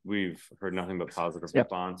 We've heard nothing but positive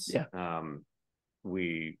response. Yeah.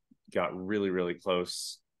 We got really, really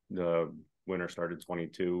close. The winter started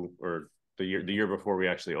 22 or the year before we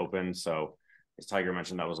actually opened. So as Tiger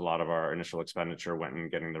mentioned, that was a lot of our initial expenditure went in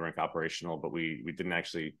getting the rink operational, but we didn't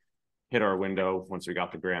actually hit our window once we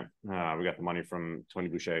got the grant. We got the money from Tony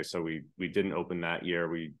Boucher. So we didn't open that year.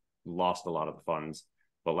 We lost a lot of the funds,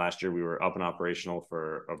 but last year we were up and operational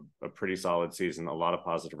for a pretty solid season, a lot of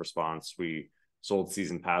positive response. We sold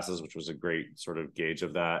season passes, which was a great sort of gauge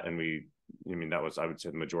of that. And that was, I would say,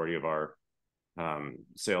 the majority of our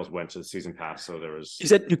sales went to the season pass. So there was. Is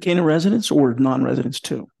that New Canaan residents or non-residents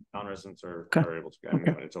too? Non-residents are able to get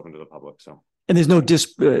when it's open to the public. So. And there's no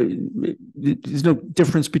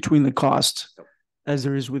difference between the cost as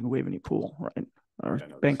there is with Waveney Pool, right? Or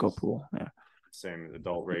Banco Pool. Yeah. Same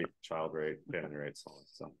adult rate, child rate, family rate,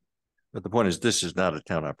 so. But the point is, this is not a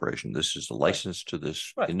town operation. This is a license to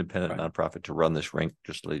this independent nonprofit to run this rink,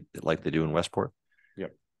 just like they do in Westport.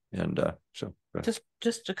 Yep. And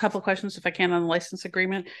just a couple of questions, if I can, on the license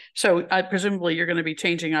agreement. So presumably you're going to be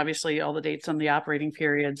changing, obviously, all the dates on the operating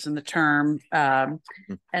periods and the term.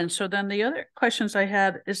 And so then the other questions I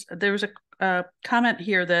had is there was a comment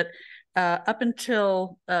here that up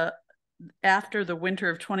until after the winter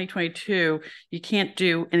of 2022, you can't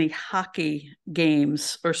do any hockey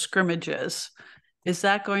games or scrimmages. Is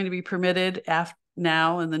that going to be permitted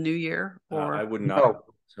now in the new year? Or I would No. not.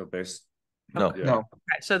 So based. No. Yeah. No,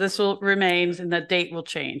 Okay, so this will remain and the date will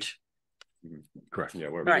change. Correct. Yeah,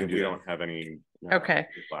 Right. we don't have any. Okay.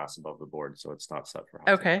 Class above the board, so it's not set for.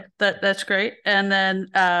 housing. Okay, that's great. And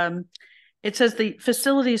then it says the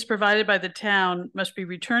facilities provided by the town must be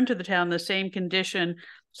returned to the town in the same condition,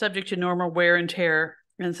 subject to normal wear and tear.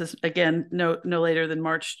 And this is again no later than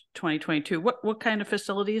March 2022. What kind of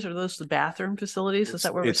facilities are those? The bathroom facilities? Is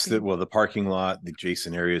that where It's the parking lot, the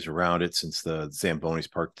adjacent areas around it, since the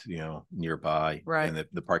Zambonis parked, nearby, Right. and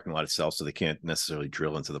the parking lot itself, so they can't necessarily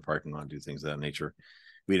drill into the parking lot and do things of that nature.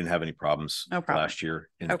 We didn't have any problems No problem. last year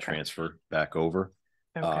in the Okay. transfer back over.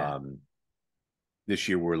 Okay. This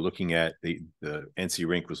year we're looking at the NC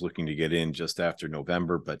rink was looking to get in just after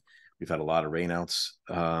November, but we've had a lot of rainouts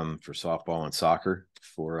for softball and soccer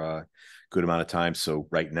for a good amount of time. So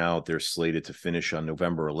right now they're slated to finish on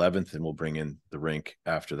November 11th, and we'll bring in the rink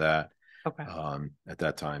after that. Okay. At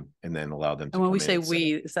that time, and then allow them to. And when come we in say and set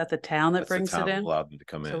we, up. is that the town that That's the brings town it will in? allow them to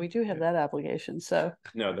come in. So we do have that obligation. So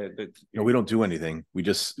No, No, we don't do anything. We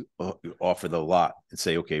just offer the lot and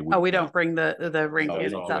say, okay. we don't bring the rink No, in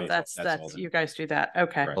it's all itself. right. That's That's all that- you guys do that.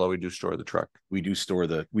 Okay. Correct. Although we do store the truck. We do store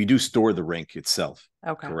the rink itself.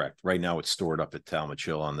 Okay. Correct. Right now it's stored up at Talmadge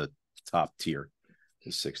Hill on the top tier, the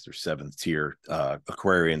 6th or 7th tier.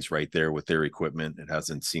 Aquarian's right there with their equipment. It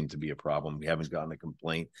hasn't seemed to be a problem. We haven't gotten a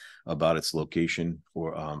complaint about its location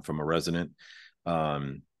or from a resident. I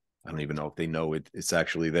don't even know if they know it's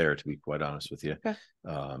actually there, to be quite honest with you. Okay.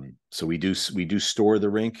 So we do store the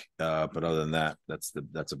rink, but other than that,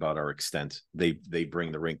 that's about our extent. They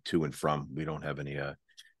bring the rink to and from. We don't have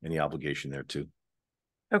any obligation there too.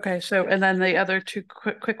 Okay, so and then the other two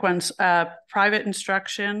quick ones, private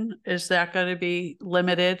instruction, is that going to be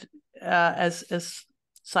limited as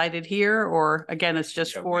cited here, or again, it's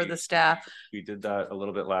just Yeah, for the staff? We did that a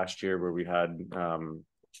little bit last year where we had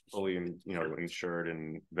fully insured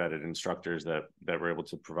and vetted instructors that were able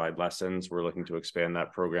to provide lessons. We're looking to expand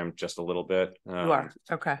that program just a little bit. You are,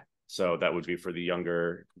 okay. So that would be for the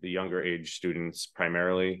younger age students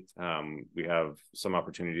primarily. We have some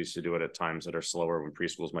opportunities to do it at times that are slower when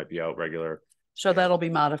preschools might be out regular. So that'll be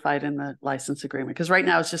modified in the license agreement, because right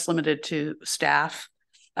now it's just limited to staff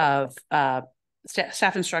of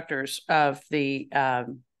staff instructors of the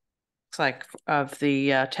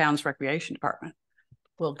town's recreation department.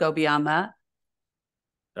 We'll go beyond that.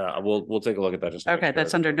 We'll take a look at that. Just to make Okay, sure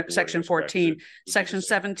that's that under the wording section is correct. 14. It would be the Section same.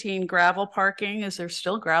 17, gravel parking. Is there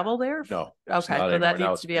still gravel there? No. Okay, not so that anymore. Now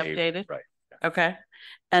needs to be it's paved. updated. Right. Okay.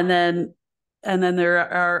 And then there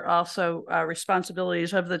are also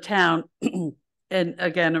responsibilities of the town. And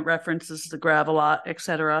again, it references the gravel lot, et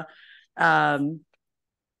cetera. And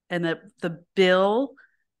that the bill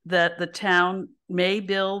that the town may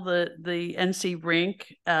bill the NC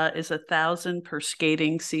rink is $1,000 per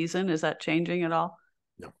skating season. Is that changing at all?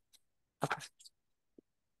 No. Okay.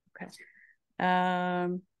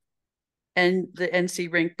 And the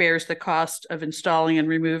NC rink bears the cost of installing and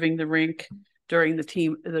removing the rink during the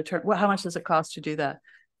term. Well, how much does it cost to do that?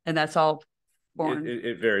 And that's all borne.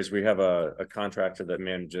 It varies. We have a contractor that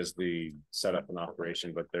manages the setup and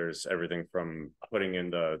operation, but there's everything from putting in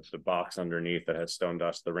the box underneath that has stone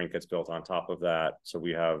dust. The rink gets built on top of that. So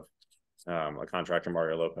we have a contractor,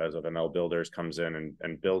 Mario Lopez of ML Builders, comes in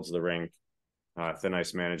and builds the rink. Thin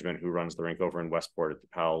Ice Management, who runs the rink over in Westport at the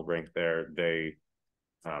Powell rink there, they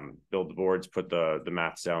build the boards, put the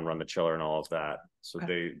mats down, run the chiller and all of that. So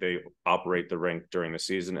Okay. they operate the rink during the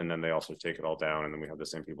season, and then they also take it all down, and then we have the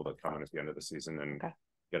same people that come in at the end of the season and Okay.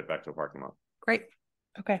 get it back to a parking lot. Great.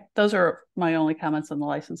 Okay. Those are my only comments on the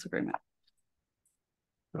license agreement.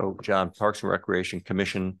 So John, Parks and Recreation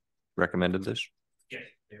Commission recommended this Yes,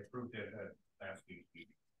 they approved it last week.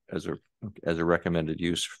 as a recommended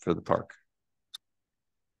use for the park.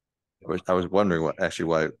 I was wondering why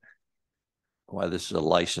this is a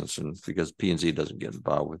license, and because P&Z doesn't get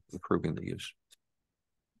involved with approving the use.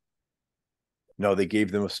 No, they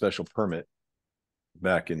gave them a special permit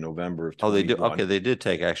back in November of. Oh, they do. 21. Okay, they did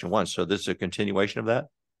take action once. So this is a continuation of that?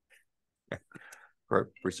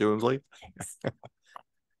 Presumably?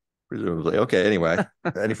 Presumably. Okay, anyway,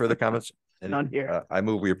 any further comments? None here. I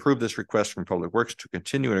move we approve this request from Public Works to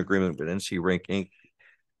continue an agreement with NC Rink Inc.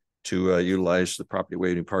 to utilize the property at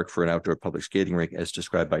Waveney Park for an outdoor public skating rink as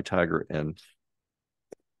described by Tiger and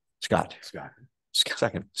Scott.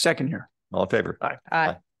 Second here. All in favor?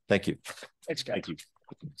 Aye. Thank you. Thanks, guys. Thank you.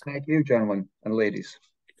 thank you, gentlemen and ladies.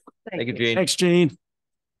 Thank you, Gene. Thanks, Gene.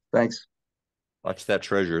 Thanks. Watch that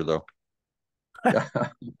treasure, though.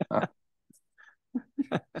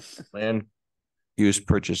 Land use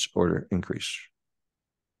purchase order increase.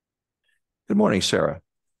 Good morning, Sarah.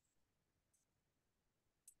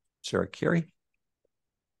 Sarah Carey.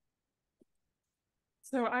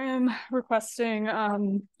 So I am requesting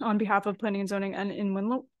on behalf of Planning and Zoning and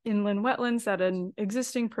Inland Wetlands that an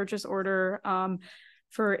existing purchase order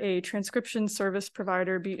for a transcription service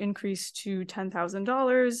provider be increased to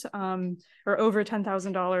 $10,000 or over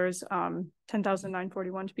 $10,000,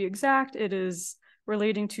 $10,941 to be exact. It is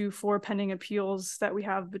relating to 4 pending appeals that we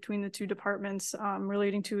have between the 2 departments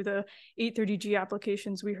relating to the 830G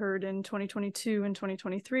applications we heard in 2022 and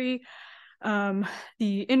 2023.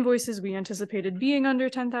 The invoices we anticipated being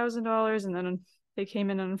under $10,000, and then they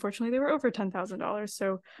came in and unfortunately they were over $10,000.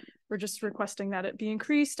 So we're just requesting that it be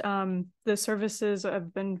increased. The services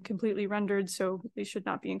have been completely rendered, so they should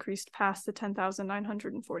not be increased past the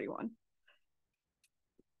 $10,941.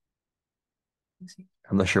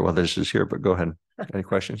 I'm not sure why this is here, but go ahead. Any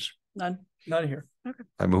questions? None. None here. Okay.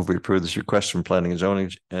 I move we approve this request from Planning and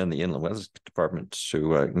Zoning and the Inland Wetlands Department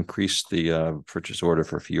to increase the purchase order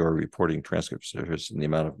for Fiore reporting transcript service in the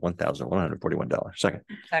amount of $1,141. Second.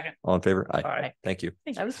 Second. All in favor? Aye. Aye. Thank you.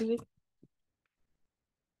 That was easy.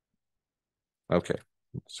 Okay.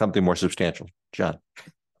 Something more substantial. John.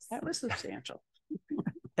 That was substantial.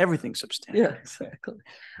 Everything's substantial. Yeah, exactly.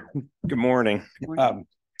 Good morning. Good morning.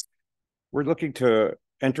 We're looking to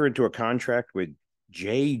enter into a contract with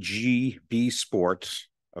JGB Sports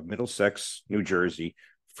of Middlesex, New Jersey,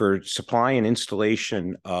 for supply and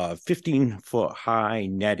installation of 15-foot high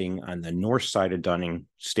netting on the north side of Dunning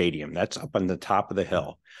Stadium. That's up on the top of the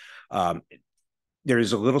hill. There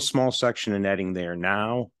is a little small section of netting there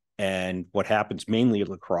now. And what happens mainly at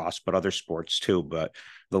lacrosse, but other sports too, but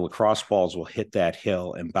the lacrosse balls will hit that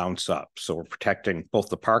hill and bounce up. So we're protecting both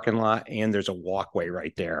the parking lot and there's a walkway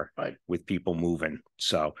right there with people moving.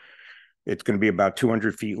 So it's going to be about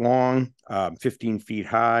 200 feet long, 15 feet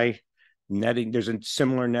high. Netting, there's a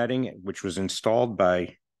similar netting, which was installed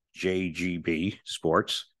by JGB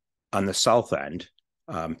Sports on the south end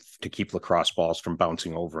to keep lacrosse balls from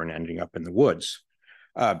bouncing over and ending up in the woods.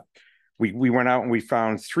 We went out and we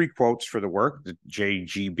found 3 quotes for the work. The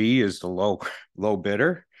JGB is the low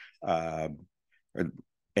bidder. And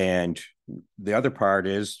the other part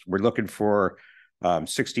is we're looking for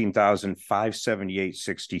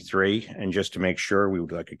 $16,578.63. And just to make sure, we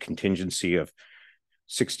would like a contingency of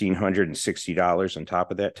 $1,660 on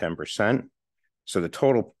top of that, 10%. So the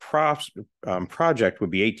total project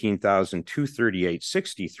would be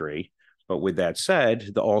 $18,238.63. But with that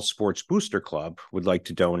said, the All Sports Booster Club would like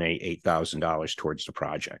to donate $8,000 towards the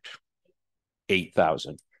project.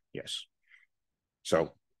 $8,000, yes.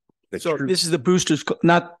 So this is the Boosters Club,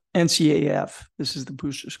 not NCAF. This is the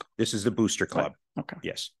Boosters Club. This is the Booster Club. Right. Okay.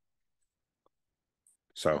 Yes.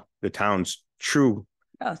 So the town's true.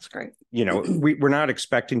 Oh, that's great. You know, we're not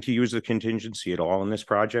expecting to use the contingency at all in this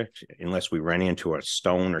project unless we run into a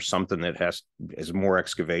stone or something that has more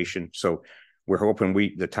excavation. So we're hoping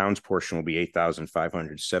the town's portion will be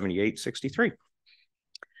 $8,578.63.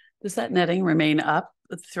 Does that netting remain up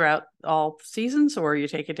throughout all seasons, or you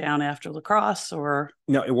take it down after lacrosse, or?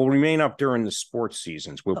 No, it will remain up during the sports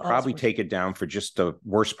seasons. We'll The probably all-sports. take it down for just the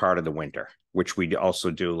worst part of the winter, which we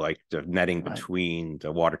also do like the netting Right. between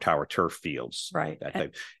the water tower turf fields. Right. That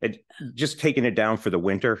type. Just taking it down for the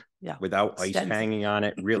winter Yeah. without ice Extends it. hanging on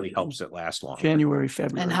it really helps it last longer. January,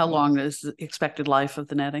 February. And how long is the expected life of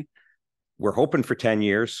the netting? We're hoping for 10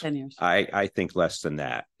 years. 10 years. I think less than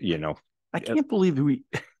that, you know. I can't believe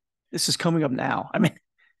this is coming up now. I mean,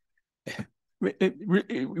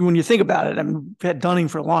 when you think about it, I mean, we've had Dunning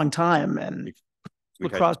for a long time and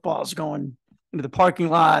We've lacrosse balls going into the parking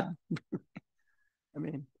lot. I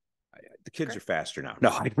mean, the kids are faster now.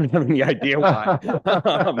 No, I don't have any idea why.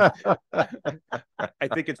 I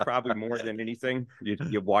think it's probably more than anything.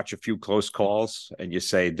 You watch a few close calls and you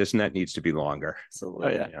say, this net needs to be longer. Absolutely.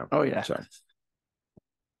 oh yeah. You know, Oh yeah. So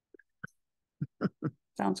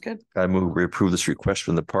Sounds good. I move we approve this request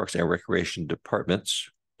from the Parks and Recreation Departments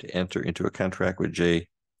to enter into a contract with JGB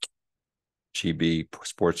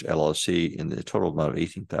Sports LLC in the total amount of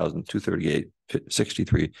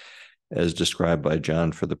 $18,238.63 as described by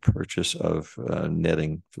John for the purchase of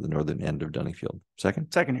netting for the northern end of Dunningfield.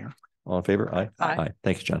 Second here. All in favor? Aye. Aye.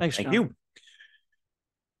 Thank you, John. Thanks, thank John. you.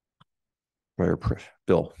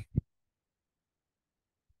 Bill.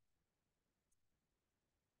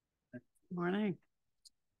 Morning.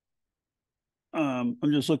 I'm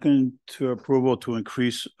just looking to approval to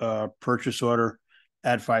increase purchase order,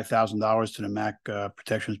 add $5,000 to the MAC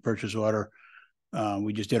protections purchase order.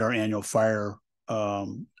 We just did our annual fire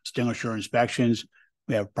extinguisher inspections.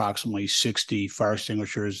 We have approximately 60 fire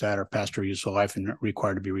extinguishers that are past their useful life and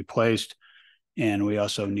required to be replaced. And we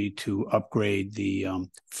also need to upgrade the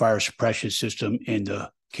fire suppression system in the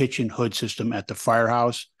kitchen hood system at the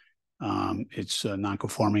firehouse. It's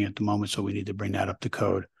non-conforming at the moment, so we need to bring that up to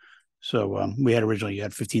code. So we had originally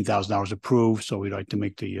had $15,000 approved, so we'd like to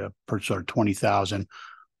make the purchase order $20,000.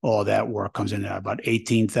 All that work comes in at about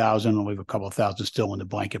 $18,000, and we have a couple of thousand still in the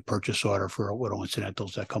blanket purchase order for little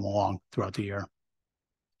incidentals that come along throughout the year.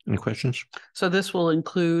 Any questions? So this will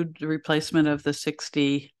include the replacement of the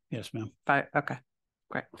 60. Yes, ma'am. Okay,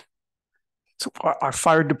 great. So our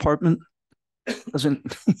fire department isn't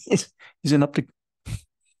up to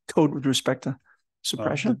code with respect to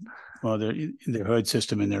suppression. Well, their hood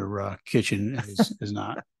system in their kitchen is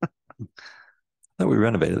not. I thought we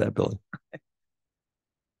renovated that building.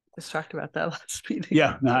 Just talked about that last meeting.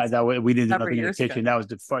 Yeah, no, that way we didn't do nothing in the years ago. kitchen. That was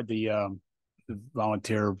the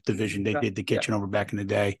volunteer division. They did the kitchen over back in the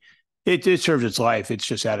day. It serves its life. It's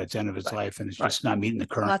just at its end of its life, and it's just not meeting the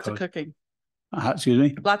current Lots code. of cooking. Excuse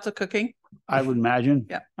me? Lots of cooking. I would imagine.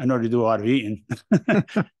 Yeah. I know they do a lot of eating.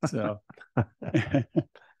 So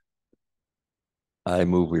I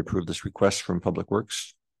move we approve this request from Public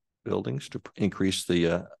Works Buildings to increase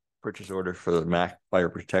the purchase order for the MAC fire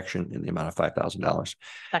protection in the amount of $5,000.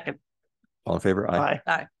 Second. All in favor? Aye.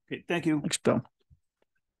 Aye. okay, thank you. Thanks, Bill.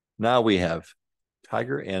 Now we have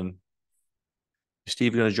Tiger and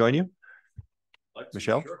Steve going to join you?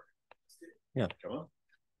 Michelle? Sure. Yeah. Come on.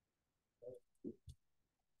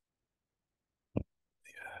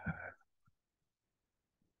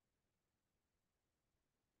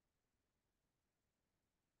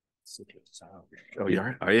 Oh, you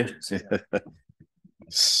are you?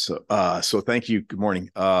 So thank you. Good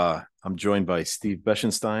morning. I'm joined by Steve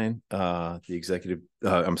Beschenstein, the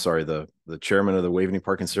chairman of the Waveney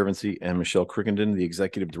Park Conservancy, and Michelle Crickenden, the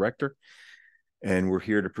executive director. And we're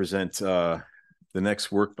here to present the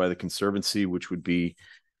next work by the Conservancy, which would be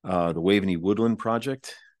the Waveney Woodland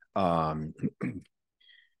Project. The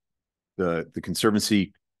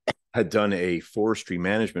Conservancy had done a forestry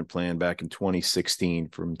management plan back in 2016,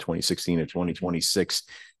 from 2016 to 2026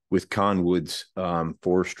 with Conwoods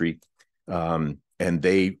Forestry. And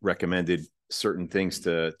they recommended certain things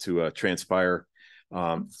to transpire.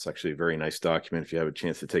 It's actually a very nice document if you have a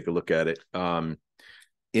chance to take a look at it.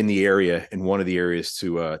 In the area, and one of the areas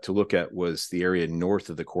to look at was the area north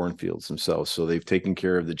of the cornfields themselves. So they've taken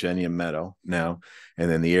care of the Genium Meadow now, and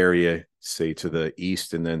then the area, say, to the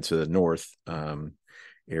east and then to the north,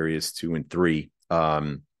 areas 2 and 3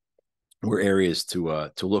 were areas to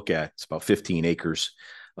look at. It's about 15 acres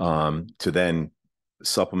to then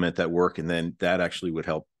supplement that work, and then that actually would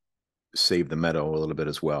help save the meadow a little bit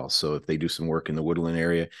as well. So if they do some work in the woodland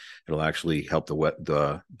area, it'll actually help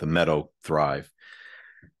the meadow thrive.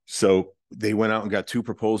 So they went out and got 2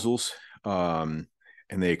 proposals, and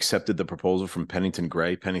they accepted the proposal from Pennington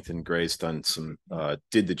Gray. Pennington Gray's done some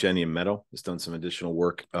did the Genium Meadow, has done some additional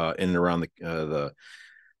work in and around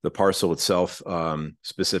the parcel itself,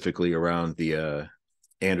 specifically around the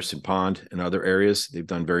Anderson Pond and other areas. They've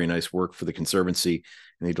done very nice work for the Conservancy,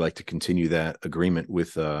 and they'd like to continue that agreement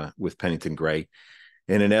with Pennington Gray.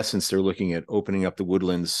 And in essence, they're looking at opening up the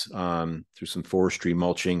woodlands through some forestry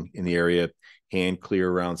mulching in the area, hand clear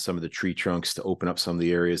around some of the tree trunks to open up some of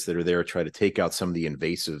the areas that are there, try to take out some of the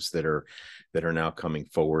invasives that are now coming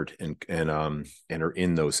forward and are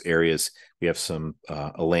in those areas. We have some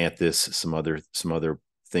Atlantis, some other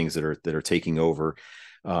things that are taking over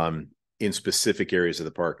in specific areas of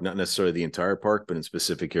the park, not necessarily the entire park, but in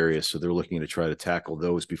specific areas. So they're looking to try to tackle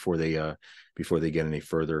those before they get any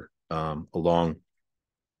further along.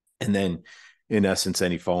 And then, in essence,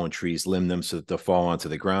 any fallen trees, limb them so that they'll fall onto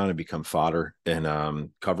the ground and become fodder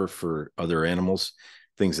and cover for other animals,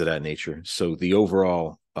 things of that nature. So the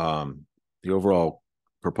overall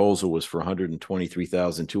proposal was for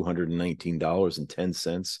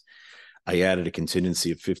 $123,219.10. I added a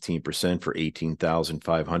contingency of 15% for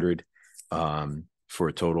 $18,500 for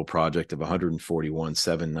a total project of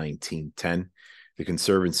 $141,719.10. The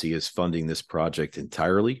Conservancy is funding this project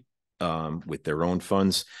entirely with their own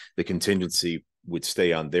funds. The contingency would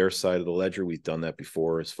stay on their side of the ledger. We've done that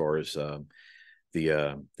before as far as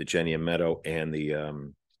the Genium Meadow and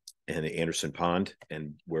the Anderson Pond,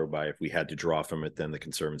 and whereby if we had to draw from it, then the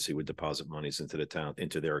Conservancy would deposit monies into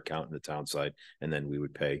their account in the town side, and then we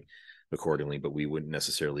would pay accordingly. But we wouldn't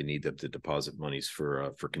necessarily need them to deposit monies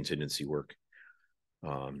for contingency work.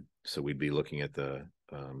 So we'd be looking at the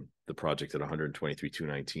project at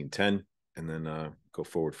 $123,219.10, and then go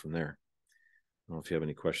forward from there. I don't know if you have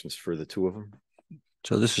any questions for the 2 of them.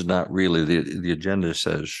 So this is not really the agenda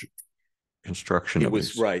says construction. It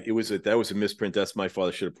was right. It was that was a misprint. That's my fault.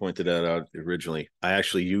 I should have pointed that out originally. I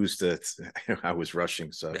actually used it. I was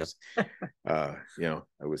rushing, so I was, I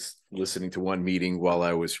was listening to one meeting while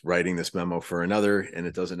I was writing this memo for another, and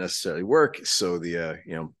it doesn't necessarily work. So the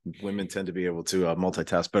women tend to be able to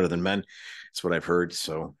multitask better than men. That's what I've heard.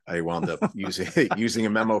 So I wound up using a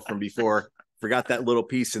memo from before. Forgot that little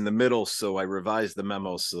piece in the middle, so I revised the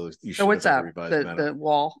memo. So you should. So what's have that? revised The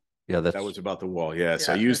wall. Yeah, that was about the wall. Yeah.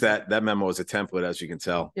 So I used that memo as a template, as you can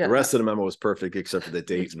tell. Yeah. The rest of the memo was perfect except for the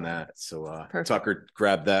date and that. So Tucker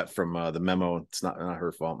grabbed that from the memo. It's not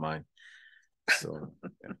her fault, mine. So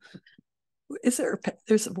Is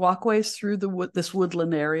there's walkways through this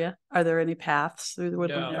woodland area? Are there any paths through the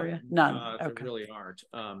woodland area? None. There really aren't.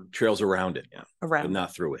 Trails around it, around, but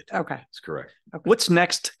not through it. Okay. That's correct. Okay. What's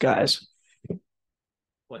next, guys?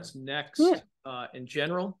 What's next in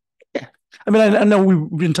general? Yeah. I mean, I know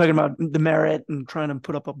we've been talking about the merit and trying to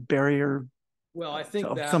put up a barrier. Well, I think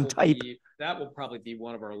that will probably be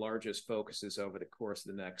one of our largest focuses over the course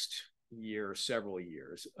of the next year, several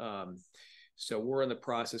years. So we're in the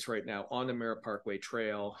process right now on the Merritt Parkway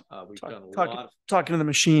Trail. We've done a lot of talking to the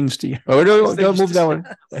machines, Steve. Oh, no, don't move that one.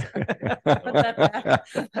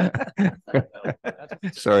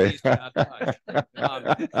 Sorry.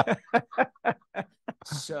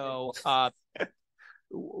 So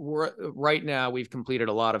right now we've completed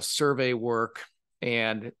a lot of survey work,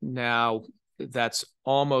 and now that's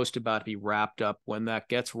almost about to be wrapped up. When that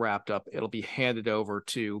gets wrapped up, it'll be handed over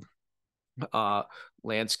to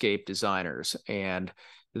landscape designers, and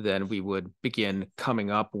then we would begin coming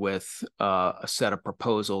up with a set of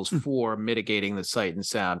proposals for mitigating the sight and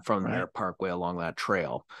sound from the Merritt Parkway along that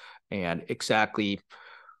trail. And exactly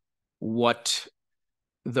what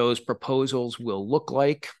those proposals will look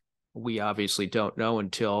like, we obviously don't know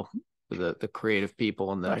until the creative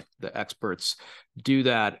people and the experts do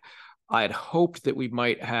that. I had hoped that we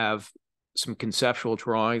might have some conceptual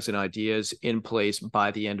drawings and ideas in place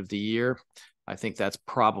by the end of the year. I think that's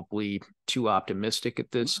probably too optimistic at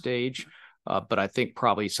this stage, but I think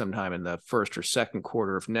probably sometime in the first or second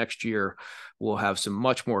quarter of next year, we'll have some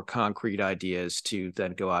much more concrete ideas to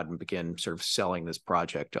then go out and begin sort of selling this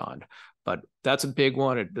project on. But that's a big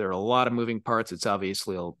one. There are a lot of moving parts. It's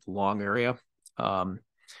obviously a long area,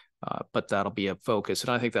 but that'll be a focus.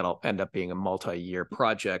 And I think that'll end up being a multi-year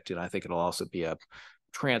project. And I think it'll also be a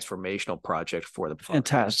transformational project for the park.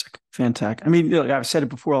 Fantastic. I mean, I've said it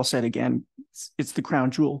before, I'll say it again. It's the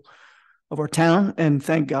crown jewel of our town, and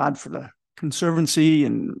thank God for the conservancy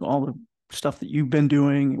and all the stuff that you've been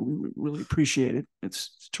doing. We really appreciate it.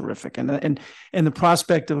 It's terrific, and the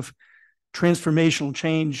prospect of transformational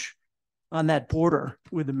change on that border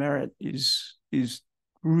with the Merritt is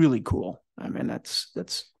really cool. I mean,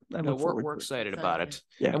 we're excited about it.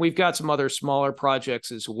 Yeah. And we've got some other smaller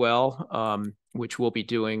projects as well, which we'll be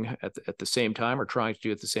doing at the same time, or trying to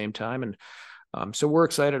do at the same time. And so we're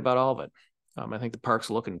excited about all of it. I think the park's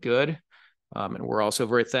looking good. And we're also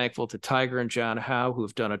very thankful to Tiger and John Howe, who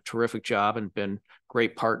have done a terrific job and been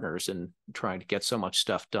great partners in trying to get so much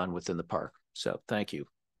stuff done within the park. So thank you.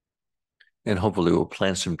 And hopefully we'll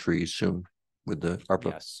plant some trees soon with the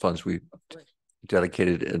ARPA funds we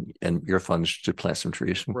dedicated and your funds to plant some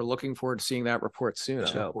trees. We're looking forward to seeing that report soon.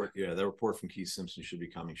 The report from Keith Simpson should be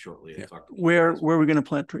coming shortly. Yeah. Where are we going to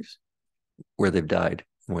plant trees? Where they've died.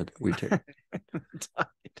 Where we take.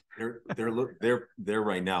 They're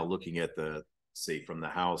right now looking at from the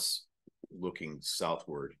house looking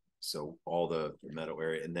southward. So all the meadow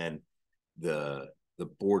area, and then the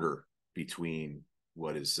border between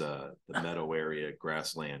what is the meadow area,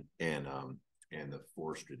 grassland, and the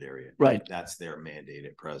forested area. Right. That's their mandate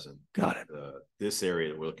at present. Got it. This area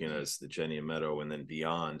that we're looking at is the Genia Meadow, and then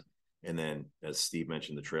beyond. And then, as Steve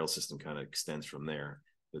mentioned, the trail system kind of extends from there.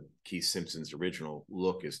 But Keith Simpson's original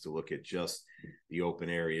look is to look at just the open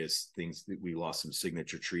areas, things that we lost some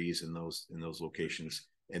signature trees in those locations,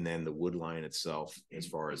 and then the wood line itself, as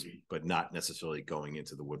far as, but not necessarily going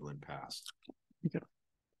into the woodland past. Okay.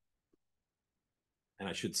 And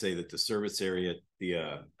I should say that the service area,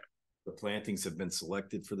 the plantings have been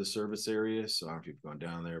selected for the service area. So I don't know if you've gone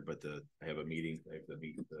down there, but I have a meeting. I have to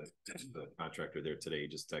meet the contractor there today. He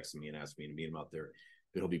just texted me and asked me to meet him out there.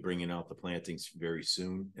 He'll be bringing out the plantings very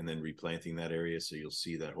soon and then replanting that area. So you'll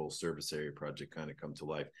see that whole service area project kind of come to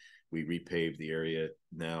life. We repaved the area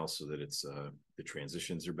now so that it's the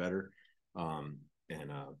transitions are better. It'll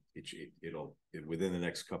within the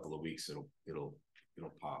next couple of weeks, it'll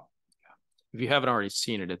pop. If you haven't already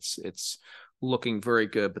seen it, it's looking very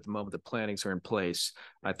good, but the moment the plantings are in place,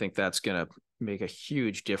 I think that's going to make a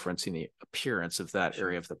huge difference in the appearance of that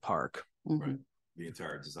area of the park. Mm-hmm. the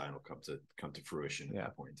entire design will come to fruition at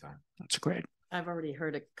that point in time. That's great. I've already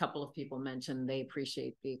heard a couple of people mention they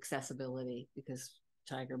appreciate the accessibility because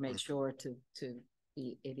Tiger made sure to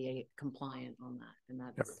be ADA compliant on that. And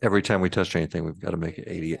that's Every time we touch anything, we've got to make it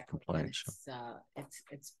ADA compliant. So.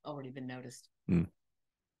 It's already been noticed.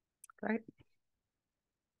 Great.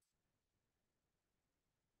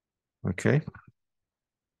 Okay.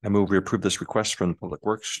 I move we approve this request from Public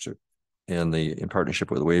Works in partnership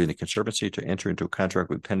with the Waverly Conservancy to enter into a contract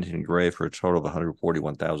with Pennington Gray for a total of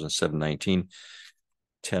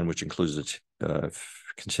 $141,719.10, which includes the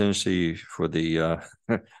contingency for the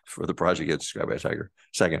project as described by Tiger.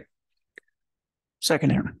 Second,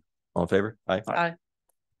 Aaron. all in favor? Aye. Aye.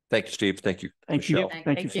 Thank you, Steve. Thank you. Thank you. Michelle.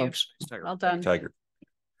 Thank you, folks. Well done. Tiger.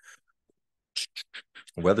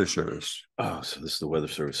 Weather Service. Oh, so this is the Weather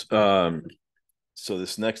Service. So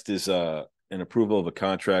this next is an approval of a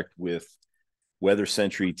contract with Weather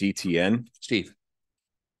Century DTN. Steve.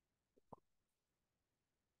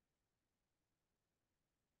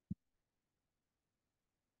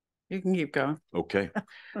 You can keep going. Okay.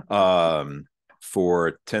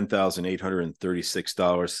 For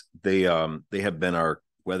 $10,836. They have been our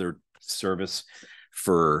weather service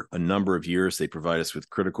for a number of years. They provide us with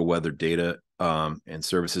critical weather data and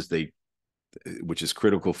services which is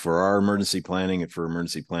critical for our emergency planning and for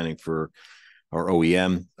emergency planning for our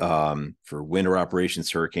OEM, for winter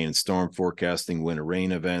operations, hurricane and storm forecasting, winter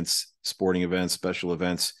rain events, sporting events, special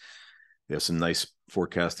events. They have some nice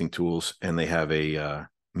forecasting tools, and they have a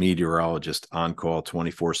meteorologist on call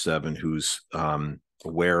 24/7 who's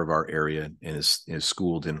aware of our area and is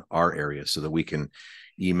schooled in our area, so that we can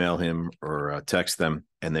email him or text them,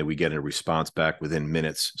 and then we get a response back within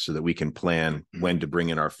minutes so that we can plan when to bring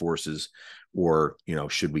in our forces, or,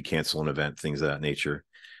 should we cancel an event, things of that nature.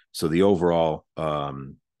 So the overall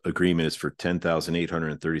agreement is for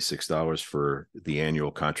 $10,836 for the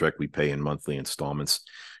annual contract. We pay in monthly installments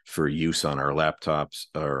for use on our laptops,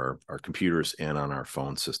 or our computers, and on our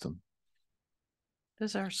phone system.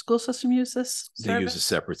 Does our school system use this service? They use a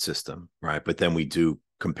separate system, right? But then we do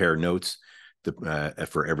compare notes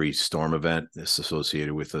for every storm event that's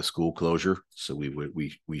associated with a school closure. So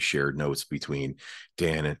we shared notes between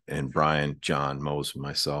Dan and Brian, John, Mose, and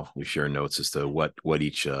myself. We share notes as to what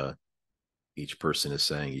each person is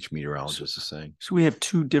saying, each meteorologist is saying. So we have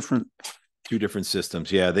two different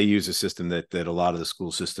systems. Yeah, they use a system that a lot of the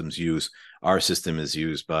school systems use. Our system is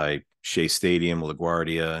used by Shea Stadium,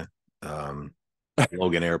 LaGuardia,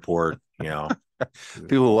 Logan Airport.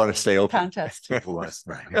 People who want to stay open. Contest.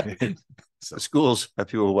 Right. So schools have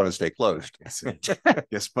people who want to stay closed.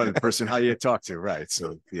 Yes, but the person how you talk to, right?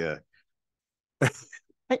 So yeah.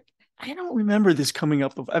 I don't remember this coming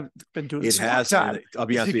up. I've been doing this. It has. I'll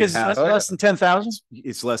be honest with you, Because it's less than 10,000.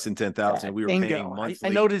 It's less than 10,000. We were paying monthly.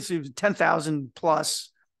 I noticed it was 10,000 plus.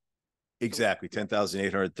 Exactly,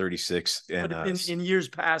 10,836. And in years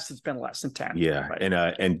past, it's been less than 10. Yeah, right.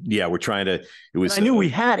 and yeah, we're trying to. It was. I knew we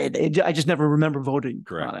had it. I just never remember voting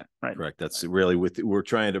correct, on it. Right. Correct. That's really we're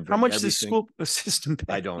trying to. How much does the school system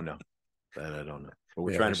pay? I don't know. That I don't know. But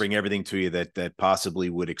we're trying to bring everything to you that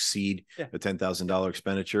possibly would exceed a $10,000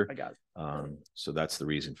 expenditure. I got it. So that's the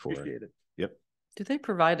reason for Appreciate it. Yep. Do they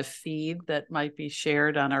provide a feed that might be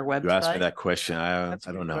shared on our website? You asked me that question. I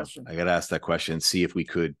don't know. Question. I got to ask that question and see if we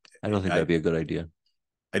could. I don't think that'd be a good idea.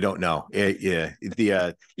 I don't know. Yeah.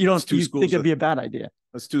 You don't think it'd be a bad idea?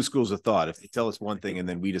 That's two schools of thought. If they tell us one thing and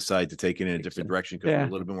then we decide to take it in a different direction because we're a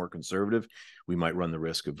little bit more conservative, we might run the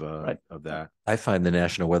risk of that. I find the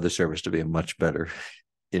National Weather Service to be a much better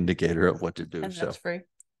indicator of what to do. And that's free.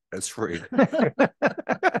 That's free.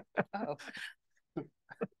 Oh.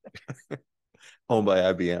 Owned by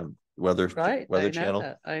IBM. Weather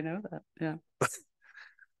Channel. I know that. Yeah.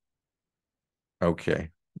 Okay.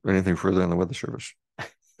 Anything further on the Weather Service?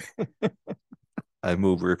 I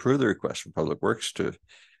move we approve the request from Public Works to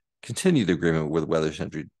continue the agreement with Weather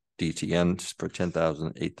Century DTN for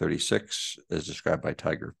 $10,836 as described by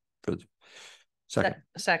Tiger. For the second.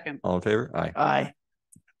 All in favor? Aye. Aye.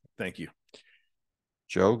 Thank you.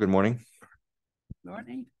 Joe, good morning.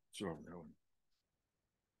 Morning. Sure.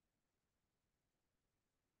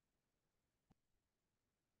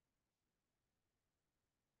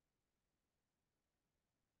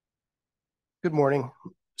 Good morning.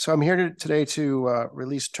 So I'm here today to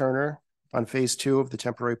release Turner on phase 2 of the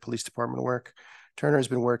temporary police department work. Turner has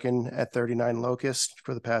been working at 39 Locust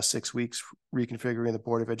for the past 6 weeks, reconfiguring the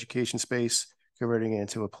Board of Education space, converting it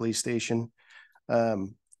into a police station.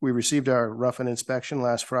 We received our rough-in inspection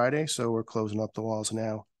last Friday, so we're closing up the walls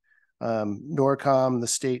now. NORCOM, the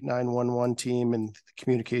state 911 team, and the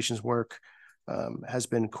communications work has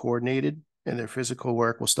been coordinated, and their physical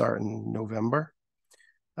work will start in November.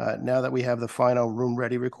 Now that we have the final room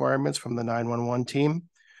ready requirements from the 911 team,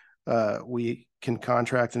 we can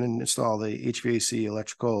contract and install the HVAC,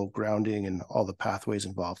 electrical, grounding, and all the pathways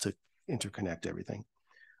involved to interconnect everything.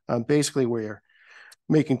 Basically, we're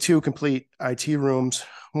making 2 complete IT rooms,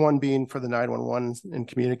 one being for the 911 and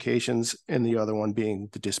communications, and the other one being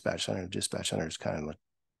the dispatch center. The dispatch center is kind of like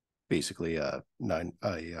basically a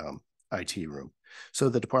IT room. So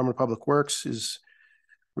the Department of Public Works is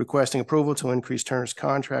requesting approval to increase Turner's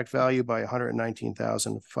contract value by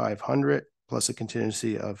 $119,500 plus a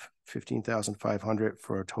contingency of $15,500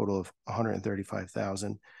 for a total of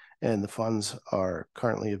 $135,000. And the funds are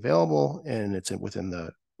currently available and it's within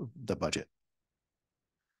the budget.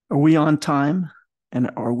 Are we on time and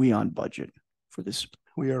are we on budget for this?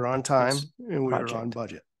 We are on time and we are on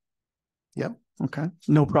budget. Yep. Okay.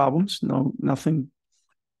 No problems. Nothing.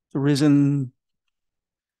 There isn't.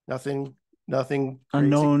 Nothing crazy.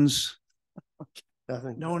 Unknowns.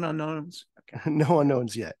 Nothing. No unknowns. Okay. No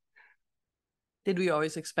unknowns yet. Did we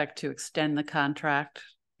always expect to extend the contract?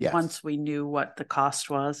 Yes. Once we knew what the cost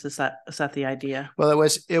was? Is that the idea? Well,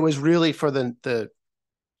 it was really for the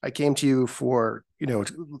I came to you for,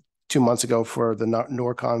 2 months ago for the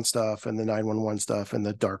Norcon stuff and the 911 stuff and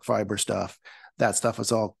the dark fiber stuff. That stuff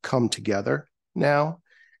has all come together now.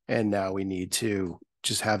 And now we need to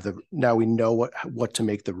just now we know what to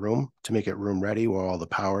make it room ready, where all the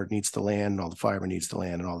power needs to land, all the fiber needs to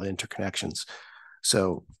land, and all the interconnections.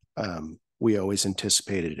 So we always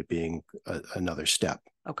anticipated it being another step.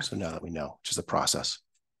 Okay. So now that we know, which is a process.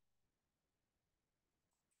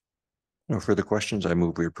 No further questions. I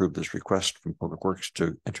move we approve this request from Public Works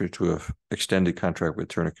to enter into an extended contract with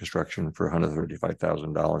Turner Construction for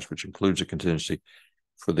 $135,000, which includes a contingency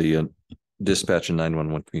for the dispatch and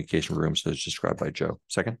 911 communication rooms as described by Joe.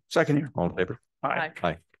 Second here. All in favor? Aye.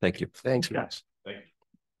 Aye. Thank you. Thanks, guys. Thank you.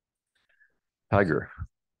 Tiger.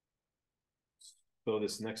 So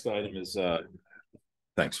this next item is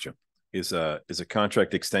thanks, Jim. Is a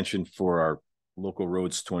contract extension for our local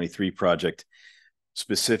roads 23 project,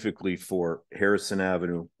 specifically for Harrison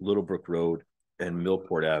Avenue, Littlebrook Road, and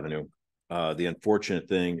Millport Avenue. The unfortunate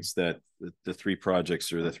thing is that the 3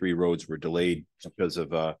 projects or the 3 roads were delayed because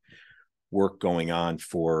of work going on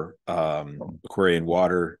for Aquarian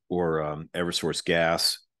Water or Eversource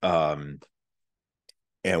Gas.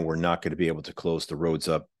 And we're not going to be able to close the roads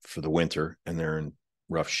up for the winter, and they're in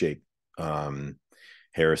rough shape.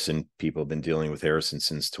 Harrison, people have been dealing with Harrison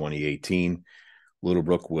since 2018.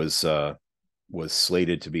 Littlebrook was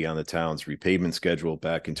slated to be on the town's repavement schedule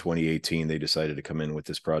back in 2018. They decided to come in with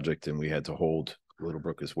this project, and we had to hold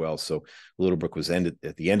Littlebrook as well. So Littlebrook was ended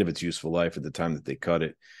at the end of its useful life at the time that they cut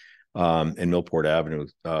it. And Millport Avenue,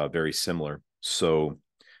 very similar. So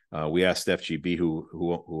we asked FGB,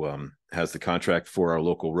 who has the contract for our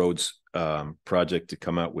local roads project, to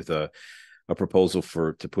come out with a proposal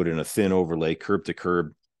to put in a thin overlay curb to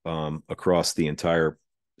curb across the entire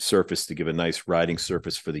surface to give a nice riding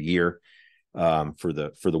surface for the year, for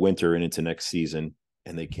the winter and into next season.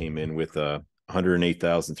 And they came in with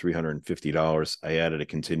 $108,350. I added a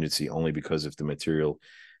contingency only because if the material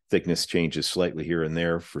thickness changes slightly here and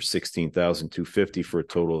there, for $16,250 for a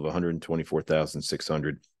total of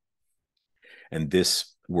 $124,600. And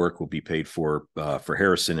this work will be paid for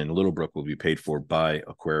Harrison, and Littlebrook will be paid for by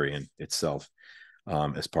Aquarian itself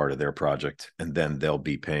as part of their project. And then they'll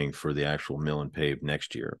be paying for the actual mill and pave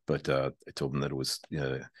next year. But I told them that it was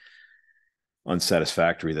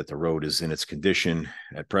unsatisfactory that the road is in its condition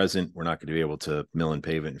at present. We're not going to be able to mill and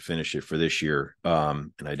pave it and finish it for this year.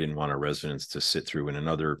 And I didn't want our residents to sit through in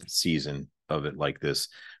another season of it like this.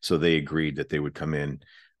 So they agreed that they would come in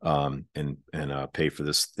and pay for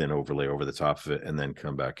this thin overlay over the top of it, and then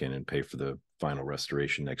come back in and pay for the final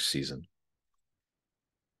restoration next season.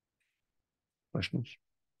 Questions?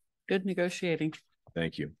 Good negotiating.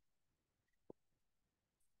 Thank you.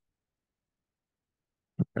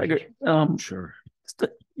 Sure.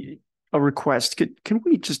 A request. Can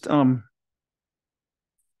we just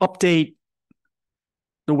update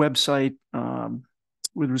the website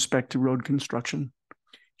with respect to road construction?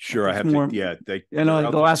 Sure, I have to. Yeah, the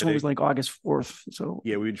last one was like August 4th. So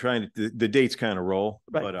yeah, we've been trying to. The dates kind of roll,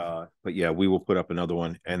 right. But yeah, we will put up another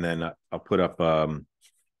one, and then I'll put up. I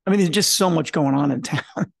mean, there's just so much going on in town.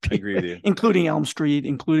 I agree with you, including Elm Street,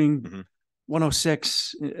 including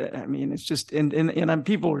 106. I mean, it's just and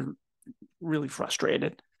people are really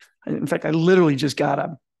frustrated. In fact, I literally just got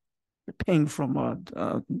a ping from a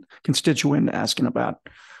constituent asking about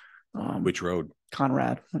which road,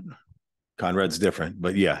 Conrad's different,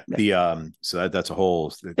 but yeah, so that's a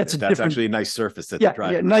whole. That's actually a nice surface.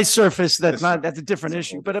 That's nice surface. That's a different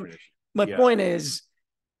issue. But my point is,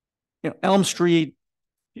 Elm Street,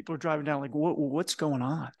 people are driving down like, what's going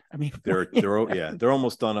on? I mean, they're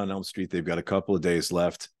almost done on Elm Street. They've got a couple of days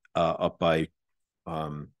left up by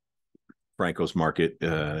Franco's Market,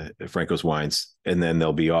 Franco's Wines, and then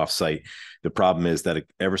they'll be off site. The problem is that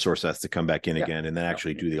Eversource has to come back in again and then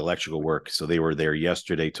actually do the electrical work. So they were there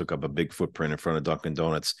yesterday, took up a big footprint in front of Dunkin'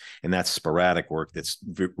 Donuts, and that's sporadic work that's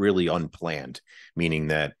really unplanned, meaning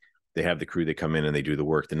that they have the crew, they come in and they do the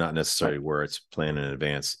work. They're not necessarily where it's planned in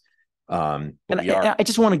advance. And I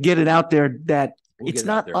just want to get it out there that it's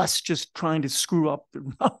not us just trying to screw up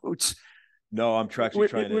the roads. No, I'm trying to.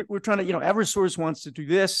 We're trying to, Eversource wants to do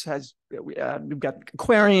this. We've got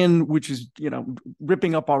Aquarian, which is,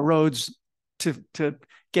 ripping up our roads to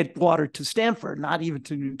get water to Stanford, not even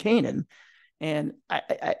to New Canaan, and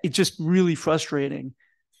it's just really frustrating.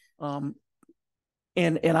 And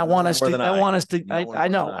I want us to. I want us to. I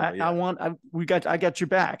know. I got your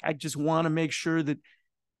back. I just want to make sure that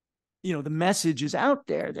the message is out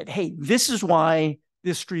there that, hey, this is why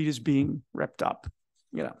this street is being ripped up.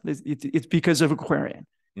 It's because of Aquarian.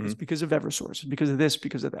 It's because of Eversource. It's because of this,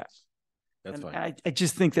 because of that. That's fine. I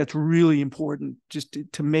just think that's really important, just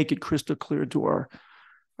to make it crystal clear to our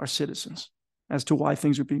citizens as to why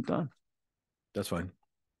things are being done. That's fine.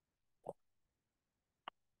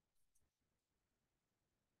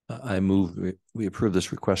 I move we approve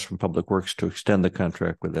this request from Public Works to extend the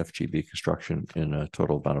contract with FGB Construction in a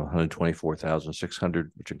total amount of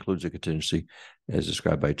 $124,600, which includes a contingency as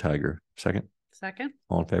described by Tiger. Second.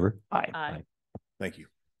 All in favor? Aye. Thank you.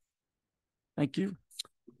 Thank you.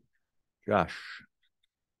 Josh.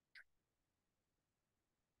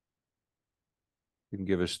 You can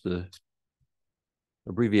give us the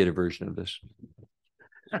abbreviated version of this.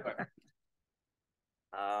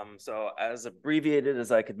 So as abbreviated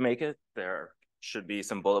as I could make it, there should be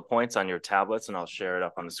some bullet points on your tablets, and I'll share it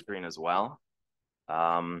up on the screen as well.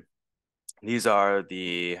 These are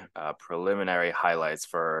the preliminary highlights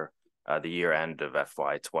for the year end of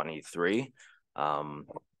FY23.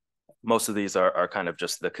 Most of these are kind of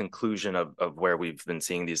just the conclusion of where we've been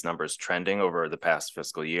seeing these numbers trending over the past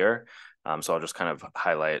fiscal year. So I'll just kind of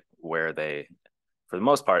highlight where they, for the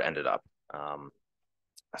most part, ended up.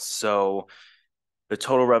 So the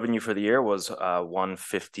total revenue for the year was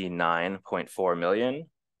 $159.4 million,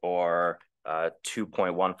 or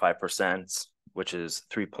 2.15%, which is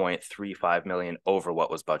 $3.35 million over what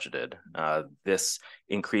was budgeted. This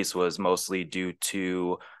increase was mostly due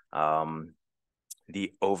to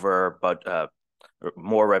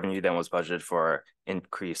more revenue than was budgeted for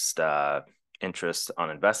increased interest on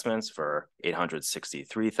investments for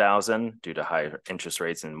 $863,000 due to higher interest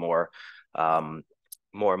rates and more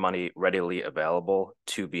money readily available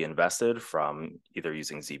to be invested from either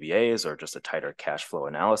using ZBAs or just a tighter cash flow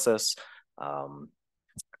analysis.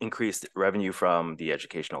 Increased revenue from the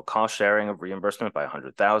educational cost sharing of reimbursement by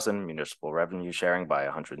 $100,000, municipal revenue sharing by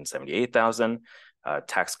 $178,000,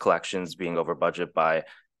 tax collections being over budget by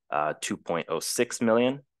 $2.06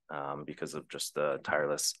 million because of just the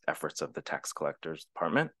tireless efforts of the tax collectors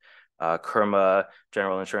department. Kerma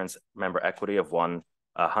general insurance member equity of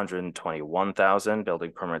 $121,000.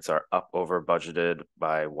 Building permits are up over budgeted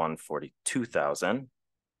by $142,000.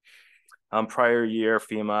 Prior year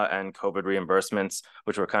FEMA and COVID reimbursements,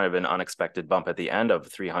 which were kind of an unexpected bump at the end of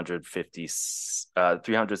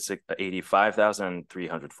 $385,000 and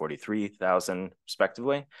 $343,000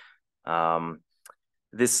 respectively.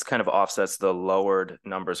 This kind of offsets the lowered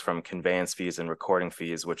numbers from conveyance fees and recording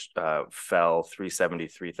fees, which fell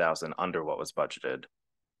 $373,000 under what was budgeted.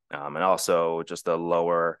 And also just a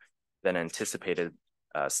lower than anticipated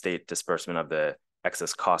state disbursement of the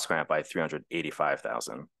excess cost grant by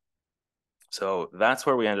 $385,000. So that's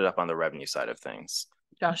where we ended up on the revenue side of things.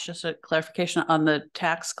 Josh, just a clarification on the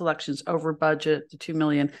tax collections over budget, the 2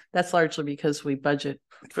 million. That's largely because we budget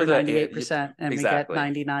for 98% and exactly.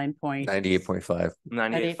 we get 98.5.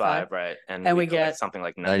 98.5, right? And we get something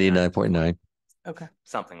like 99.9. Okay.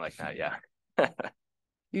 Something like that, yeah.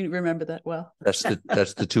 You remember that well. That's the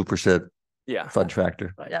 2% yeah fund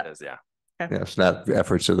factor. Yeah. It is, yeah. Okay. Yeah, it's not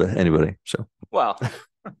efforts of anybody. So well.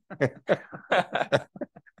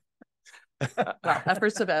 Well,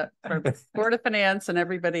 efforts of Board of Finance and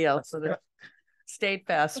everybody else. So they stayed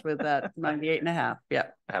fast with that 98.5. Yeah.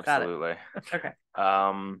 Absolutely. Okay.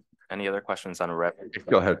 Any other questions on revenue?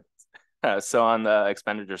 Go ahead. So on the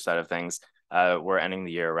expenditure side of things, we're ending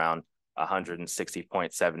the year around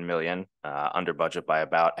 $160.7 million, under budget by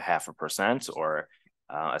about 0.5%, or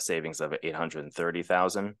a savings of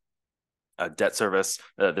 $830,000. Debt service,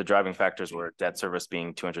 the driving factors were debt service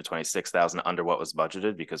being $226,000 under what was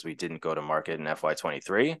budgeted because we didn't go to market in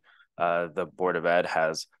FY23. The Board of Ed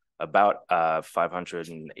has about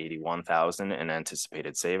 581,000 in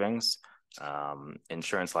anticipated savings.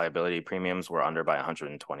 Insurance liability premiums were under by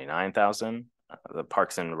 129,000. The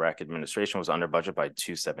Parks and Rec administration was under budget by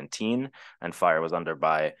 217, and fire was under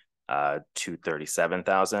by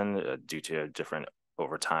 237,000 due to different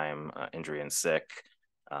overtime, injury and sick,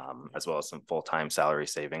 as well as some full-time salary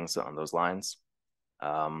savings on those lines.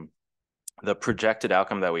 The projected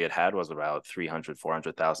outcome that we had was about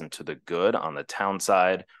 400,000 to the good on the town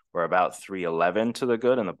side. We're about 311 to the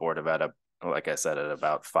good, and the board have had, like I said, at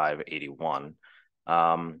about 581.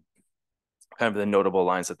 Kind of the notable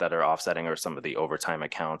lines that are offsetting are some of the overtime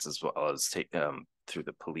accounts, as well as through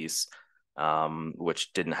the police,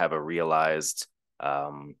 which didn't have a realized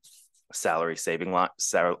salary savings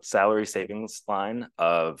line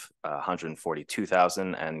of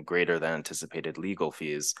 142,000 and greater than anticipated legal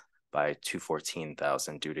fees by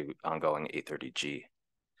 214,000 due to ongoing 830G.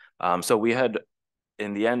 So we had,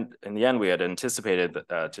 in the end, we had anticipated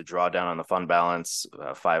to draw down on the fund balance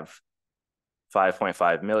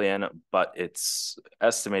 5.5 million, but it's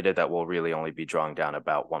estimated that we'll really only be drawing down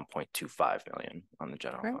about 1.25 million on the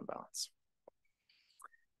general fund balance.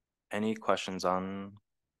 Any questions on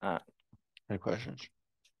that? Any questions?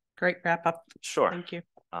 Great wrap up. Sure. Thank you.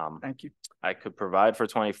 Thank you. I could provide for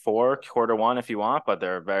 24 Q1 if you want, but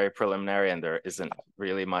they're very preliminary and there isn't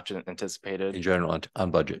really much anticipated. In general,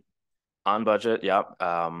 on budget. On budget, yep.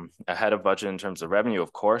 Ahead of budget in terms of revenue,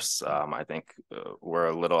 of course. I think we're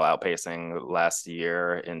a little outpacing last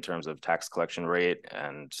year in terms of tax collection rate,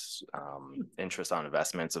 and interest on